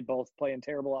 even though they both play in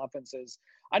terrible offenses.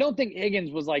 I don't think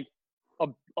Higgins was a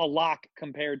lock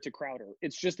compared to Crowder.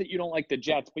 It's just that you don't like the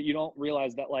Jets, but you don't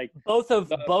realize that both of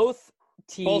them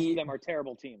are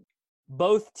terrible teams.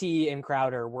 Both T and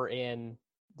Crowder were in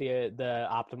the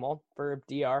optimal for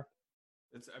DR.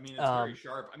 It's very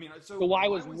sharp. So why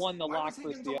was one the lock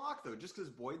for the lock though? Just because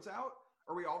Boyd's out?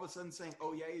 Are we all of a sudden saying,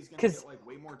 oh yeah, he's going to get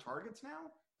way more targets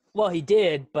now? Well, he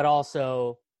did, but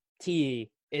also T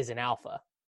is an alpha.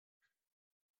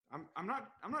 I'm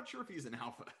not sure if he's an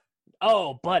alpha.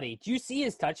 Oh, buddy, do you see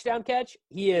his touchdown catch?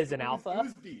 He is an alpha.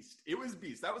 It was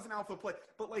beast. That was an alpha play.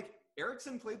 But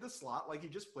Erickson played the slot like he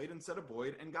just played instead of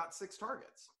Boyd and got 6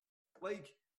 targets.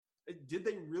 Did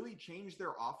they really change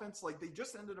their offense? They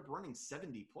just ended up running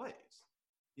 70 plays.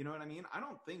 You know what I mean? I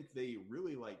don't think they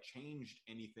really like changed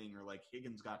anything or like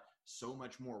Higgins got so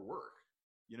much more work.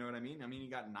 You know what I mean? I mean, he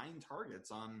got 9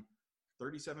 targets on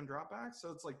 37 dropbacks,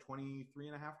 so it's like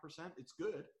 23.5%. It's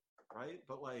good, right?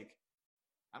 But like,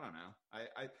 I don't know.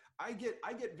 I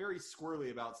get very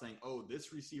squirrely about saying, oh,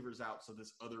 this receiver's out, so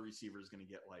this other receiver is going to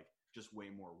get like just way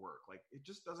more work. Like, it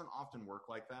just doesn't often work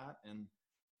like that. And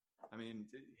I mean,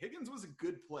 Higgins was a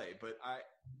good play, but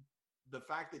the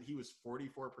fact that he was 44%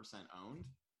 owned,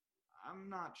 I'm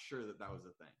not sure that was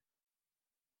a thing.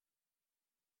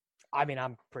 I mean,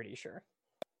 I'm pretty sure.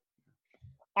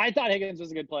 I thought Higgins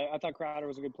was a good play. I thought Crowder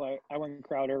was a good play. I went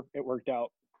Crowder. It worked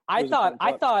out.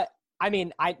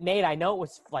 Nate, I know it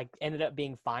was like ended up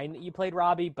being fine that you played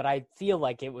Robbie, but I feel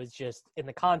like it was just in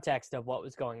the context of what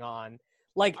was going on.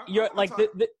 Like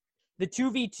the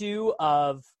 2v2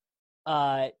 of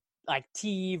like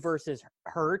T versus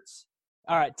Hurts.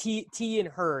 All right, T and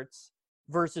Hurts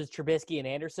versus Trubisky and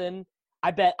Anderson.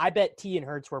 I bet T and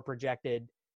Hurts were projected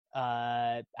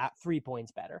at 3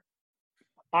 points better.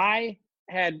 I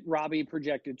had Robbie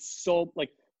projected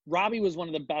Robbie was one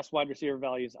of the best wide receiver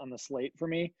values on the slate for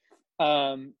me.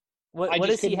 What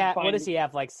does he have? What does he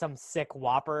have? Like some sick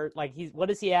whopper? Like what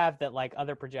does he have that like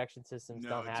other projection systems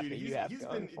don't have? Dude, that you have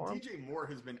going for him? DJ Moore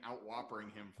has been out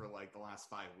whoppering him for like the last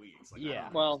 5 weeks. Like, yeah.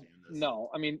 Well, no,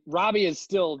 I mean Robbie is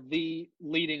still the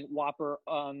leading whopper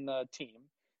on the team,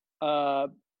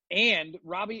 and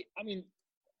Robbie. I mean,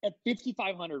 at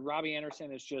 5,500, Robbie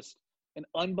Anderson is just an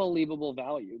unbelievable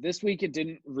value. This week it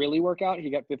didn't really work out. He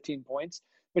got 15 points.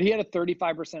 But he had a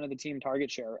 35% of the team target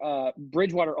share.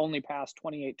 Bridgewater only passed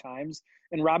 28 times,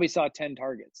 and Robbie saw 10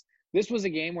 targets. This was a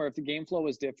game where if the game flow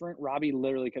was different, Robbie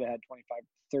literally could have had 25,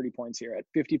 30 points here at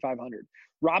 5,500.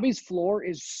 Robbie's floor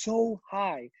is so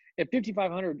high. At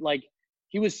 5,500, like,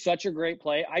 he was such a great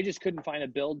play. I just couldn't find a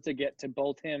build to get to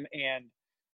both him and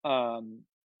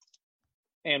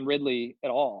Ridley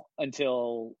at all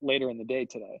until later in the day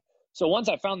today. So once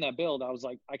I found that build, I was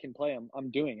like, I can play him.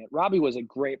 I'm doing it. Robbie was a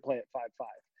great play at 5.5.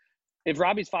 If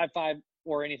Robbie's 5.5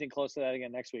 or anything close to that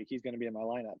again next week, he's going to be in my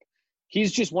lineup.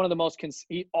 He's just one of the most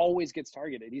he always gets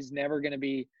targeted. He's never going to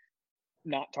be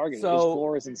not targeted. His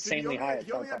floor is insanely high.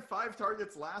 He only had 5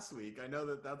 targets last week. I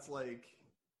know that's like.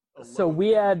 So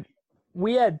we had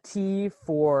T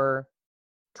for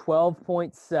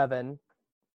 12.7,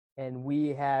 and we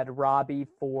had Robbie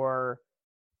for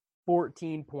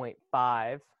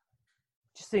 14.5.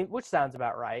 Which sounds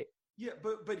about right. Yeah,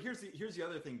 but here's the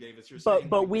other thing, Davis.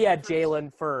 But we had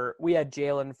Jalen for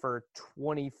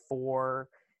 24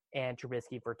 and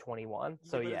Trubisky for 21.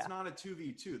 So but yeah, it's not a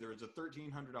 2v2. There was a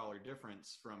 $1,300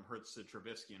 difference from Hurts to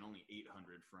Trubisky and only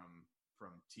 $800 from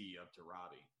T up to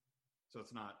Robbie. So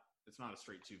it's not a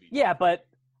straight 2v2. Yeah, but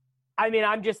I mean,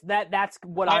 I'm just that's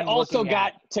what I'm also looking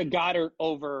got at. to Goddard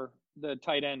over the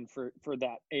tight end for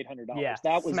that $800. Yeah,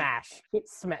 that was smash.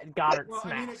 Goddard well,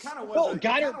 smash. I mean, it kind of was.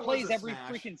 Goddard plays every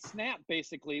freaking snap,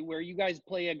 basically, where you guys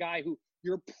play a guy who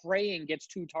you're praying gets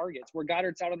 2 targets, where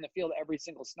Goddard's out on the field every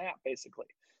single snap, basically.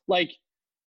 Like,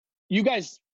 you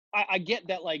guys, I get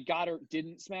that, like, Goddard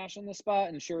didn't smash in the spot,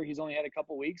 and sure, he's only had a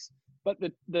couple weeks, but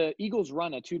the Eagles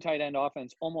run a 2 tight end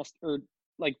offense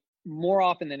more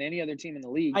often than any other team in the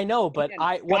league. I know, but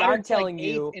I'm telling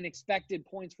you, in expected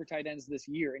points for tight ends this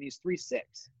year, and he's 3.6.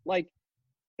 Like,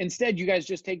 instead, you guys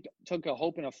just took a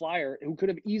hope and a flyer who could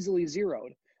have easily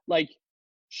zeroed. Like,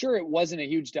 sure, it wasn't a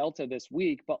huge delta this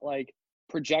week, but like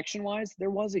projection wise, there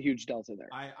was a huge delta there.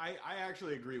 I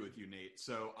actually agree with you, Nate.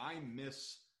 So I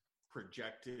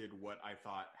misprojected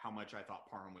how much I thought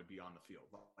Parham would be on the field.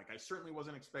 Like, I certainly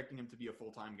wasn't expecting him to be a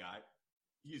full-time guy.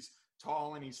 He's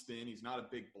tall and he's thin. He's not a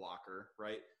big blocker,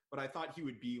 right? But I thought he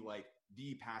would be like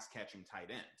the pass-catching tight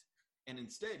end. And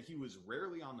instead, he was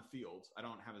rarely on the field. I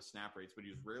don't have his snap rates, but he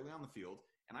was rarely on the field.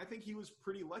 And I think he was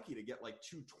pretty lucky to get like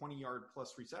 2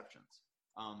 20-yard-plus receptions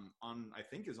on, I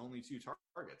think, his only 2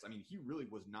 targets. I mean, he really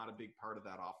was not a big part of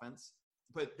that offense.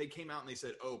 But they came out and they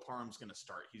said, oh, Parham's going to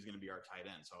start. He's going to be our tight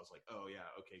end. So I was like, oh, yeah,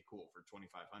 okay, cool. For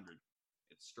 2,500,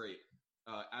 it's straight.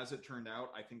 As it turned out,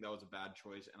 I think that was a bad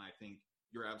choice. And I think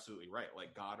you're absolutely right.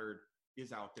 Like, Goddard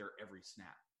is out there every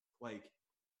snap. Like,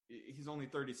 he's only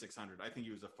 3,600. I think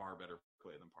he was a far better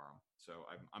play than Parham. So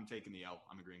I'm taking the L.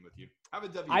 I'm agreeing with you. Have a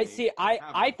W.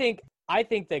 I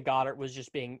think that Goddard was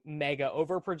just being mega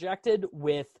overprojected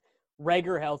with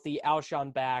Reagor healthy,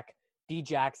 Alshon back,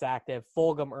 D-Jack's active,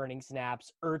 Fulgham earning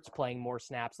snaps, Ertz playing more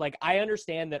snaps. Like, I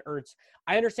understand that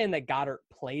Goddard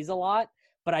plays a lot,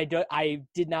 but I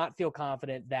did not feel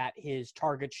confident that his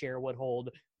target share would hold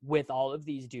with all of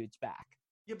these dudes back.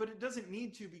 Yeah, but it doesn't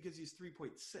need to because he's 3.6.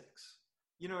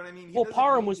 You know what I mean?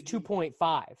 Parham was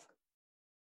 2.5.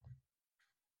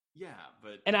 Yeah,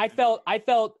 but I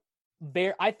felt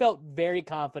very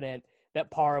confident that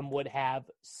Parham would have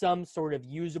some sort of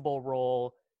usable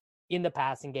role in the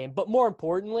passing game. But more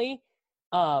importantly,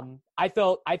 I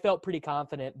felt pretty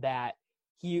confident that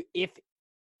if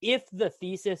the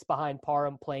thesis behind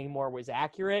Parham playing more was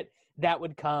accurate, that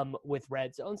would come with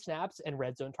red zone snaps and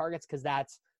red zone targets, because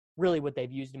that's really what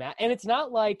they've used him at. And it's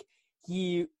not like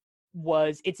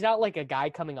it's not like a guy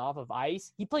coming off of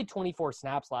ice. He played 24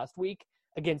 snaps last week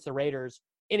against the Raiders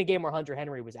in a game where Hunter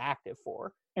Henry was active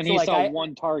for. And he saw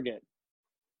one target.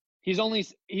 He's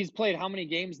played how many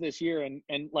games this year,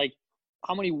 and like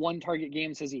how many one target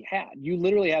games has he had? You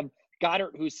literally have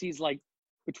Goddard, who sees like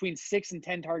between 6 and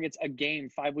 10 targets a game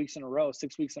 5 weeks in a row,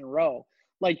 6 weeks in a row.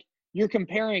 Like, you're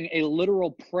comparing a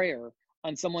literal prayer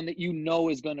on someone that you know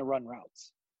is going to run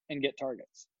routes and get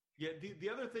targets. Yeah, the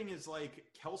other thing is, like,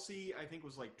 Kelsey, I think,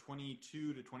 was like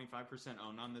 22 to 25%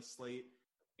 owned on this slate.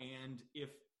 And if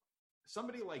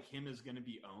somebody like him is going to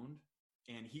be owned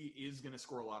and he is going to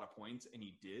score a lot of points, and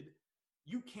he did,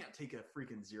 you can't take a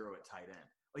freaking zero at tight end.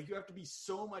 Like, you have to be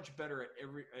so much better at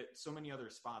so many other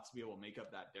spots to be able to make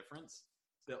up that difference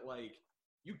that, like,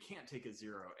 you can't take a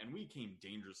zero. And we came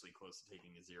dangerously close to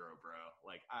taking a zero, bro.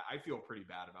 Like, I feel pretty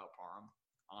bad about Parham,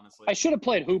 honestly. I should have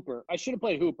played Hooper.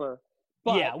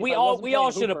 But yeah, we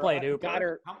all should have played Hooper.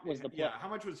 Goddard was the play. Yeah, how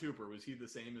much was Hooper? Was he the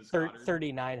same as Goddard?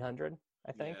 3,900,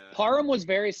 I think. Yeah. Parham was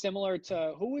very similar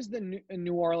to, who was the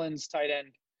New Orleans tight end?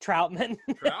 Troutman.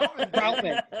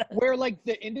 Where, like,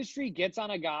 the industry gets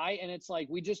on a guy and it's like,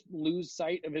 we just lose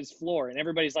sight of his floor, and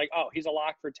everybody's like, oh, he's a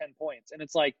lock for 10 points. And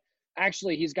it's like,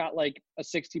 actually, he's got like a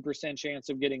 60% chance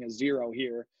of getting a zero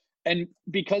here. And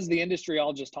because the industry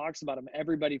all just talks about him,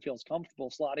 everybody feels comfortable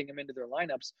slotting him into their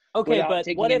lineups without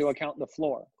taking into account the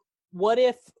floor. What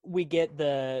if we get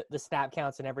the snap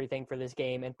counts and everything for this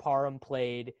game, and Parham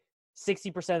played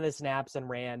 60% of the snaps and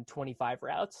ran 25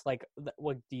 routes? Like,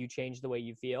 what do you change the way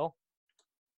you feel?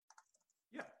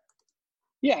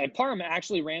 Yeah, if Parham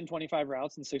actually ran 25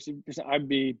 routes and 60%, I'd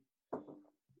be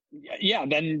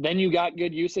then you got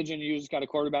good usage, and you just got a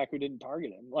quarterback who didn't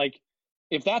target him. Like,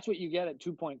 if that's what you get at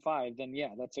 2.5, then yeah,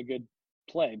 that's a good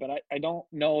play. But I don't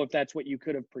know if that's what you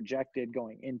could have projected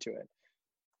going into it.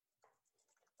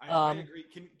 I agree.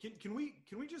 Can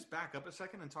we just back up a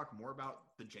second and talk more about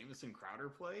the Jamison Crowder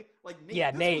play? Like,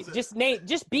 Nate, Nate,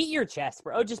 just beat your chest,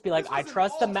 bro. Just be like, I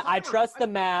trust the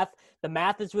math. The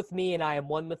math is with me, and I am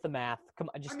one with the math. Come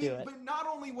on, do it. But not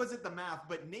only was it the math,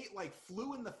 but Nate, like,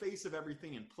 flew in the face of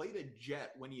everything and played a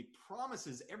Jet when he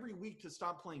promises every week to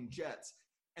stop playing Jets.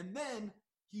 And then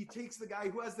he takes the guy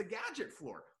who has the gadget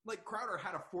floor. Like, Crowder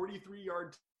had a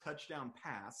 43-yard touchdown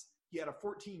pass. He had a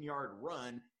 14-yard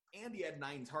run, and he had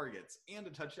 9 targets and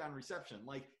a touchdown reception.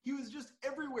 Like, he was just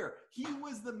everywhere. He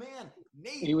was the man.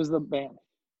 Nate. He was the man.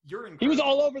 You're incredible. He was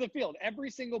all over the field. Every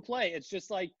single play. It's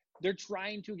just like they're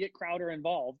trying to get Crowder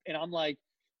involved. And I'm like,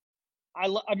 I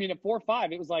mean, at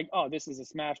 4-5, it was like, oh, this is a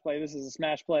smash play. This is a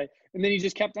smash play. And then he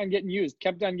just kept on getting used.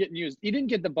 He didn't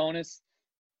get the bonus.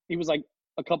 He was like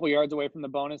a couple yards away from the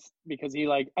bonus because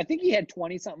I think he had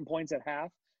 20-something points at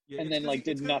half. Yeah, and then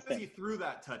did nothing. He threw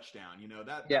that touchdown,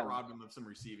 that robbed him of some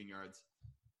receiving yards.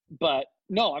 But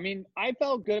no, I mean, I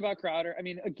felt good about Crowder. I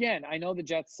mean, again, I know the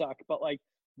Jets suck, but like,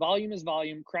 volume is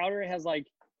volume. Crowder has like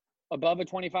above a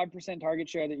 25% target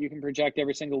share that you can project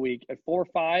every single week. At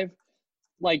 4-5,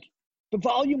 like, the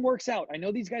volume works out. I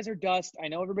know these guys are dust. I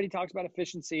know everybody talks about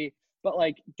efficiency, but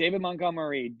like David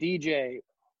Montgomery, DJ,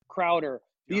 Crowder,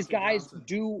 these guys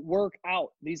do work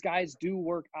out.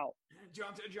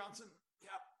 Johnson.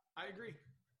 I agree.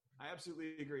 I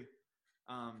absolutely agree.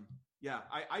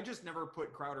 I just never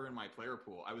put Crowder in my player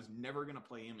pool. I was never going to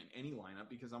play him in any lineup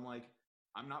because I'm like,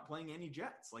 I'm not playing any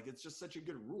Jets. Like, it's just such a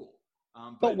good rule.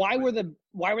 But why were the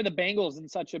Bengals in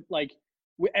such a, like,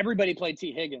 everybody played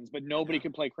T. Higgins, but nobody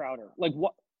could play Crowder? Like,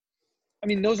 what? I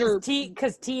mean, those are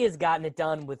because T has gotten it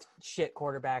done with shit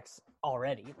quarterbacks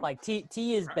already. Like, T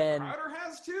has been. Crowder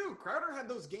has too. Crowder had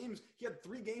those games. He had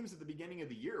 3 games at the beginning of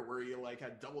the year where he like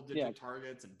had double-digit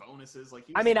targets and bonuses. Like,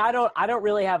 I don't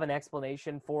really have an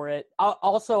explanation for it.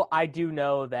 Also, I do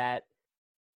know that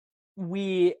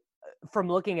from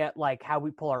looking at like how we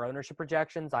pull our ownership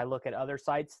projections, I look at other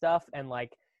site stuff, and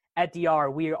like at DR,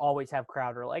 we always have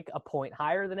Crowder like a point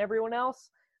higher than everyone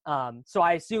else. So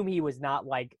I assume he was not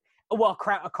like. Well,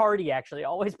 Cardi actually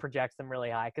always projects them really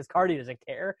high because Cardi doesn't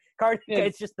care.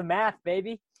 It's just the math,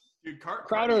 baby. Dude,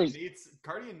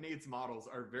 Cardi and Nate's models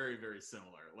are very, very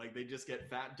similar. Like, they just get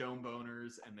fat dome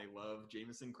boners, and they love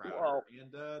Jamison Crowder,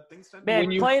 and things tend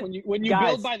to. When you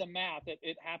build by the math,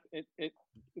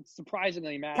 it's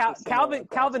surprisingly math.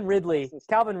 Calvin Ridley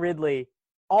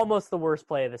almost the worst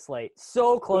play of the slate.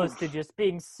 So close to just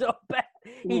being so bad.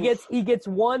 He gets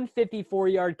one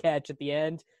 54-yard catch at the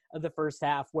end of the first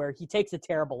half where he takes a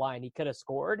terrible line. He could have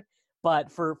scored,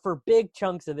 but for big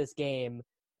chunks of this game,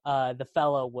 the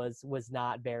fellow was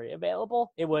not very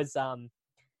available. It was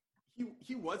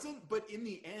he wasn't, but in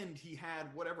the end, he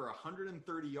had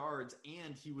 130 yards,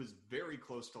 and he was very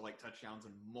close to like touchdowns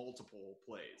in multiple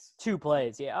plays. 2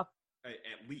 plays, yeah.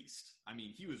 At least. I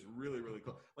mean, he was really, really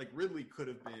close. Like, Ridley could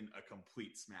have been a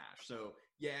complete smash. So,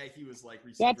 yeah, he was like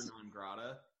receiver non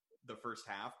grata the first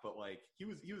half, but like he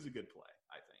was a good play,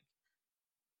 I think.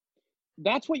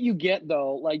 That's what you get,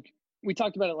 though. Like, we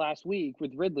talked about it last week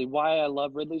with Ridley. Why I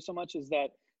love Ridley so much is that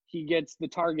he gets the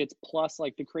targets plus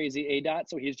like the crazy ADOT,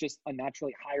 so he's just a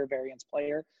naturally higher variance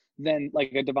player than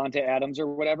like a Devontae Adams or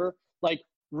whatever. Like,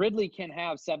 Ridley can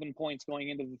have 7 points going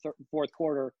into the fourth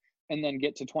quarter and then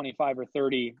get to 25 or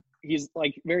 30. He's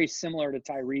like very similar to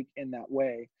Tyreek in that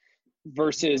way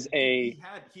versus he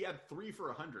had 3 for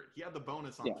 100. He had the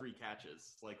bonus on 3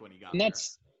 catches, like when he got there.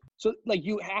 So like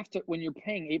you have to, when you're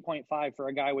paying 8.5 for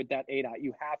a guy with that ADOT,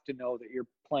 you have to know that you're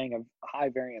playing a high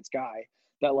variance guy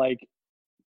that like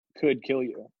could kill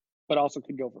you, but also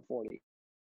could go for 40.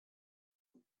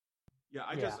 Yeah,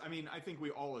 I think we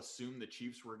all assumed the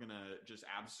Chiefs were going to just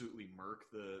absolutely murk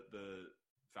the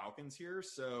Falcons here.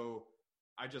 So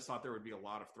I just thought there would be a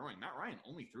lot of throwing. Matt Ryan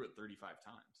only threw it 35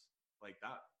 times. Like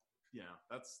that,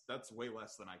 that's way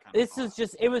less than I kind of thought.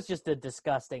 It was just a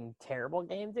disgusting, terrible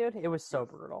game, dude. It was so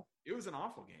brutal. It was an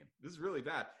awful game. This is really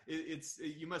bad.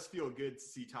 You must feel good to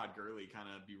see Todd Gurley kind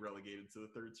of be relegated to the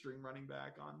third string running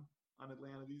back on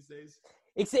Atlanta these days.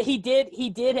 Except he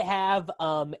did have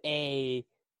a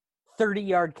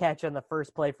 30-yard catch on the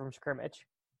first play from scrimmage.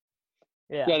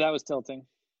 Yeah, that was tilting.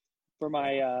 For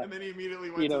my and then he immediately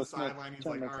went to the sideline. He's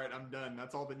like, all right, I'm done.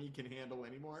 That's all the knee can handle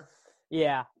anymore.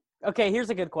 Yeah. Okay,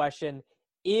 here's a good question.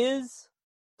 Is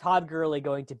Todd Gurley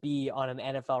going to be on an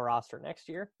NFL roster next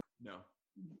year? No.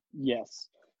 Yes.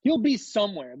 He'll be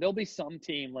somewhere. There'll be some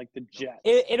team like the Jets.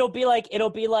 It'll be like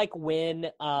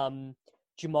when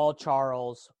Jamal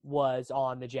Charles was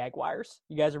on the Jaguars.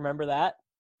 You guys remember that?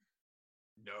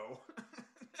 No.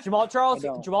 Jamal Charles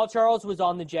was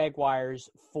on the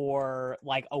Jaguars for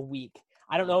like a week.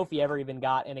 I don't know if he ever even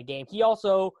got in a game. He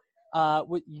also,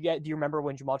 do you remember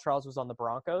when Jamal Charles was on the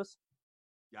Broncos?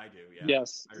 Yeah, I do. Yeah.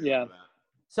 Yes. Yeah. That.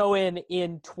 So in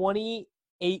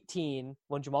 2018,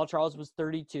 when Jamal Charles was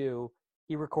 32,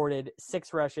 he recorded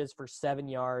 6 rushes for 7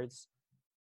 yards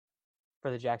for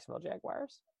the Jacksonville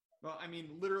Jaguars. Well, I mean,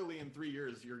 literally in 3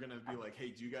 years, you're going to be like, hey,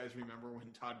 do you guys remember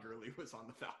when Todd Gurley was on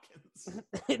the Falcons?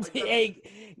 Hey,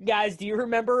 guys, do you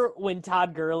remember when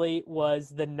Todd Gurley was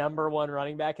the number 1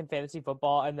 running back in fantasy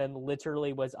football and then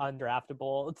literally was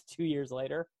undraftable 2 years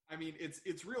later? I mean,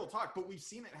 it's real talk, but we've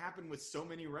seen it happen with so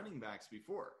many running backs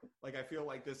before. Like, I feel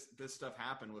like this stuff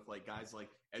happened with, like, guys like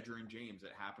Edgerrin James.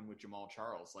 It happened with Jamal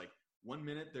Charles. Like, 1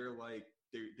 minute they're like,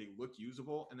 they look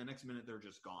usable, and the next minute they're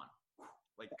just gone.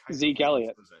 Like Zeke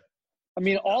Elliott. I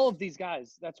mean, all of these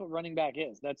guys, that's what running back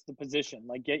is. That's the position.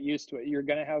 Like, get used to it. You're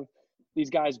going to have these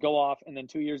guys go off, and then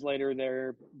 2 years later,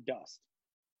 they're dust.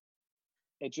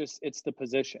 It's the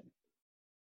position.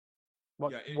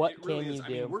 What it really can is. you do? I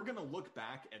mean, we're going to look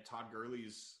back at Todd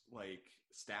Gurley's, like,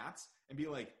 stats and be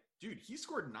like, dude, he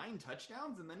scored 9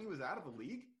 touchdowns, and then he was out of the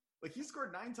league? Like, he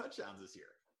scored 9 touchdowns this year.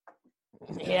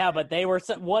 Yeah, but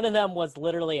one of them was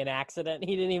literally an accident.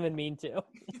 He didn't even mean to.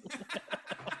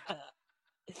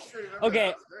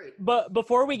 Okay, but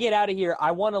before we get out of here,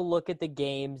 I want to look at the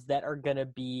games that are going to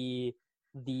be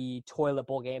the toilet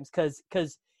bowl games because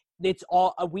it's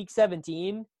all week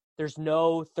 17. There's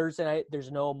no Thursday night.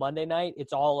 There's no Monday night.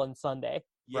 It's all on Sunday,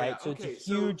 right? So okay.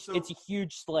 It's a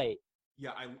huge slate.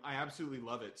 Yeah, I absolutely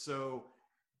love it. So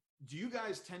do you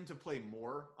guys tend to play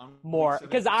more on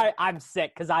because I'm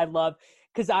sick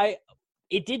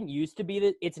it didn't used to be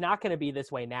that. It's not going to be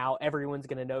this way now. Everyone's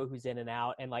going to know who's in and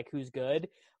out and like who's good.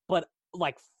 But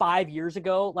like 5 years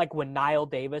ago, like when Niall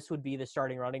Davis would be the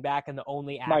starting running back and the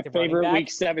only active running back. My favorite week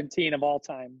 17 of all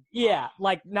time. Yeah,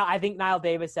 like now I think Niall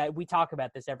Davis said we talk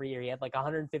about this every year. He had like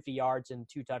 150 yards and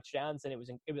 2 touchdowns, and it was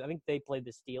I think they played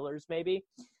the Steelers maybe.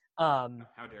 How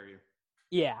dare you?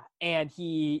 Yeah, and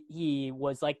he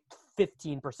was like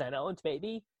 15% owned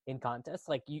maybe in contests.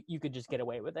 Like you could just get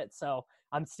away with it. So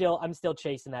I'm still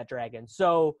chasing that dragon.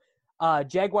 So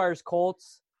Jaguars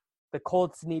Colts, the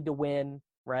Colts need to win,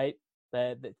 right?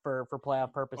 For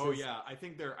playoff purposes. Oh yeah, I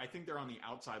think they're on the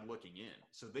outside looking in.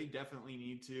 So they definitely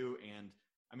need to. And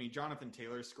I mean, Jonathan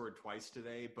Taylor scored twice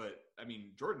today, but I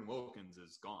mean, Jordan Wilkins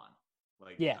is gone.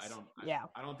 Like, yes. I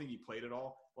don't think he played at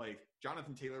all. Like,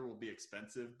 Jonathan Taylor will be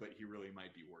expensive, but he really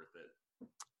might be worth it.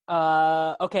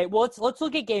 Okay. Well, let's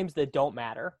look at games that don't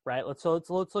matter, right? Let's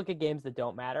look at games that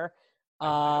don't matter.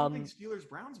 I don't think Steelers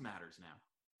Browns matters now.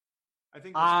 I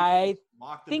think the Steelers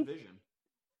lock the division.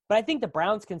 But I think the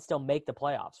Browns can still make the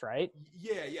playoffs, right?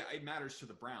 Yeah, it matters to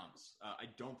the Browns. I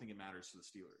don't think it matters to the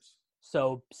Steelers.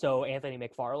 So Anthony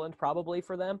McFarland probably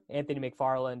for them. Anthony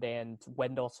McFarland and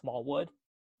Wendell Smallwood.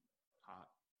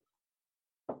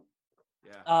 Hot.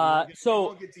 Yeah.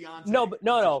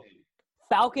 No.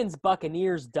 Falcons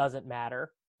Buccaneers doesn't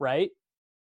matter, right?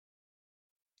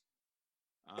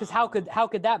 Because how could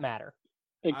that matter?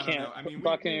 It can't. I mean,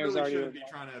 Buccaneers we really shouldn't be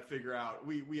trying to figure out.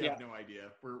 We have no idea.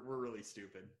 We're really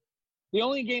stupid. The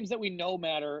only games that we know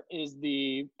matter is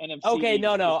the NFC. Okay,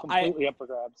 no, completely up for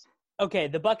grabs. Okay,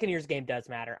 the Buccaneers game does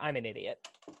matter. I'm an idiot.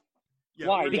 Yeah,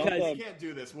 why? Because we can't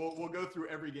do this. We'll go through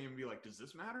every game and be like, does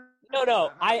this matter?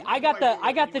 No. I got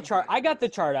the chart. I got the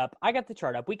chart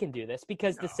up. We can do this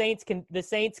because the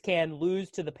Saints can lose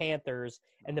to the Panthers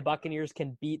and the Buccaneers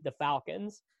can beat the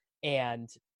Falcons, and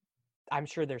I'm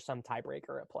sure there's some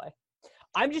tiebreaker at play.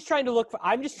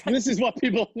 This is what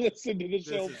people listen to the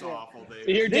show for. This is awful, David.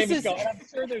 To hear Davis go, I'm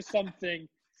sure there's something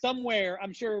somewhere.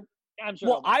 I'm sure.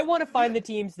 Well, I want to find the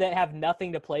teams that have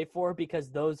nothing to play for because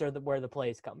those are where the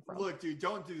plays come from. Look, dude,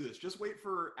 don't do this. Just wait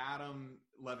for Adam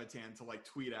Levitan to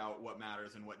tweet out what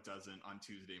matters and what doesn't on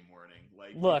Tuesday morning.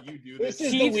 Look, you do this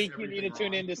is the week you need to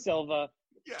tune into Silva.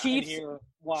 Yeah.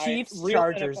 Chiefs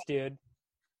Chargers, dude.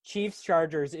 Chiefs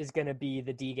Chargers is going to be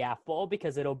the DGAF Bowl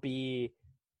because it'll be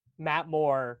Matt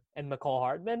Moore and McCole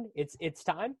Hardman. It's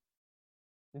time.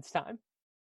 It's time.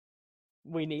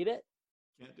 We need it.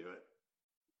 Can't do it.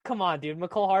 Come on, dude.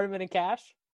 McCole Hardman and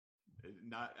Cash?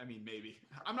 Maybe.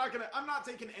 I'm not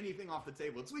taking anything off the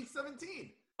table. It's week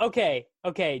 17. Okay.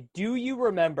 Do you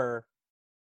remember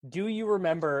the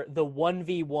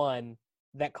 1v1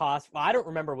 that cost – I don't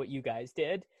remember what you guys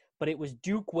did, but it was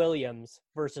Duke Williams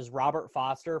versus Robert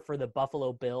Foster for the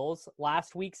Buffalo Bills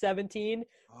last week 17.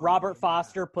 Robert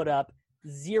Foster put up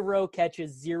 0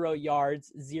 catches, 0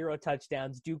 yards, 0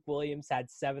 touchdowns. Duke Williams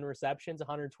had 7 receptions,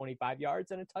 125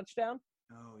 yards, and a touchdown.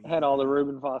 Oh, yeah. I had all the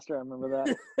Reuben Foster. I remember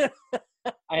that.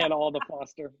 I had all the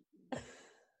Foster.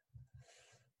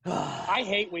 I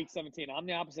hate week 17. I'm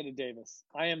the opposite of Davis.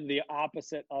 I am the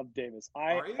opposite of Davis.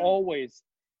 I always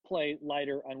play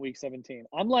lighter on week 17.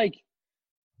 I'm I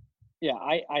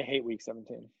hate week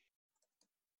 17.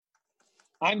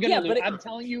 I'm going to lose. I'm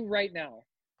telling you right now,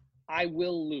 I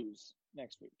will lose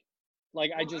next week.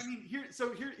 Here's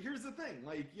the thing.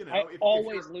 I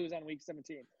always lose on week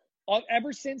 17.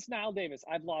 Ever since Niall Davis,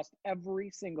 I've lost every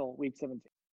single week 17.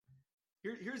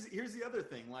 Here's the other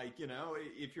thing.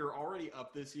 If you're already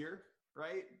up this year,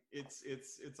 right?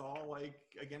 It's all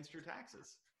against your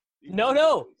taxes.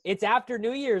 No, it's after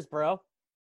New Year's, bro.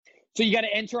 So you got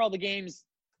to enter all the games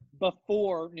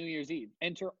before New Year's Eve.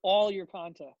 Enter all your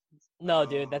contests. No,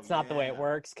 dude, that's not the way it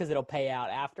works because it'll pay out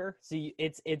after. So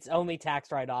it's only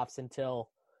tax write-offs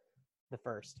until the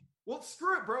 1st. Well,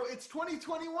 screw it, bro. It's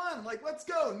 2021. Let's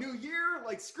go. New year.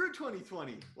 Screw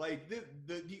 2020.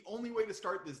 The only way to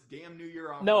start this damn new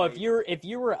year off. No, if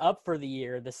you were up for the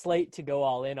year, the slate to go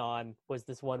all in on was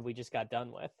this one we just got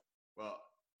done with. Well,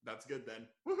 that's good then.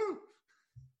 Woohoo!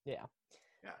 Yeah.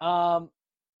 All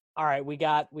right, we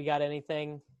got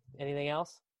anything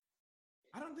else?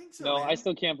 I don't think so. No, man. I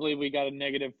still can't believe we got a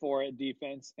 -4 at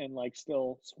defense and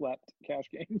still swept cash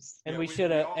games. And we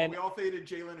should have. We all faded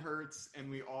Jalen Hurts,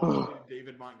 and we all faded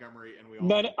David Montgomery, and we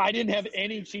all. I didn't have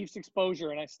any Chiefs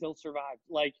exposure, and I still survived.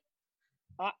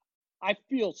 I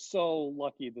feel so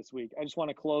lucky this week. I just want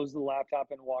to close the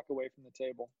laptop and walk away from the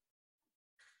table.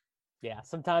 Yeah,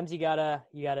 sometimes you gotta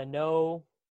know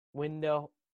when to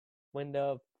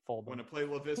fold them. When to play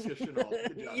Laviska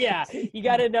Shenault. Yeah, you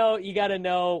gotta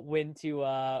know when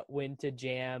to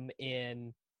jam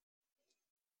in.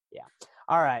 Yeah.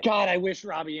 All right. God, I wish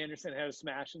Robbie Anderson had a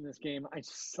smash in this game. I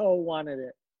so wanted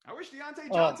it. I wish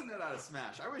Deontay Johnson had a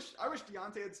smash. I wish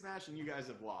Deontay had smashed and you guys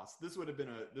have lost. This would have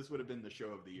been the show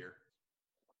of the year.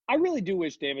 I really do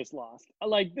wish Davis lost.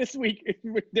 This week,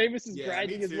 if Davis is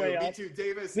grinding his way up. Me too,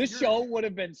 Davis. This show would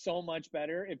have been so much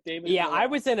better if Davis. Yeah, I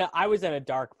was in a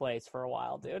dark place for a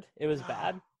while, dude. It was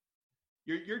bad.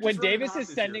 You're when Davis is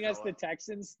sending us the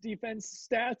Texans defense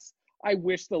stats, I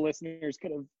wish the listeners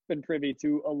could have been privy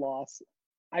to a loss.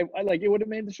 I it would have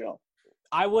made the show.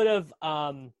 I would have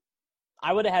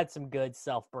had some good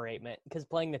self-beratement because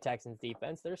playing the Texans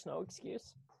defense, there's no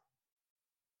excuse.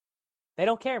 They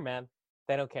don't care, man.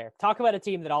 They don't care. Talk about a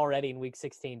team that already in week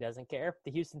 16 doesn't care.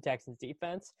 The Houston Texans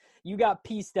defense. You got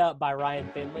pieced up by Ryan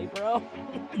Finley, bro.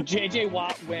 J.J.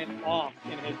 Watt went off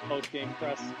in his post-game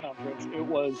press conference. It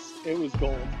was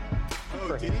gold.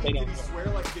 for him. Did he swear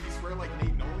like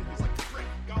Nate Nolan? He's like, frick,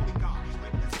 golly gosh.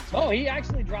 Like, this is he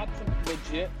actually dropped some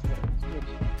legit swears,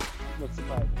 which was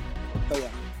surprising. But yeah.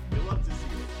 You love to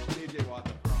see it. JJ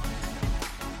Watt.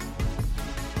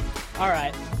 All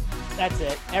right. That's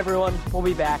it. Everyone, we'll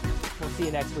be back. We'll see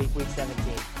you next week, week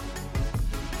 17.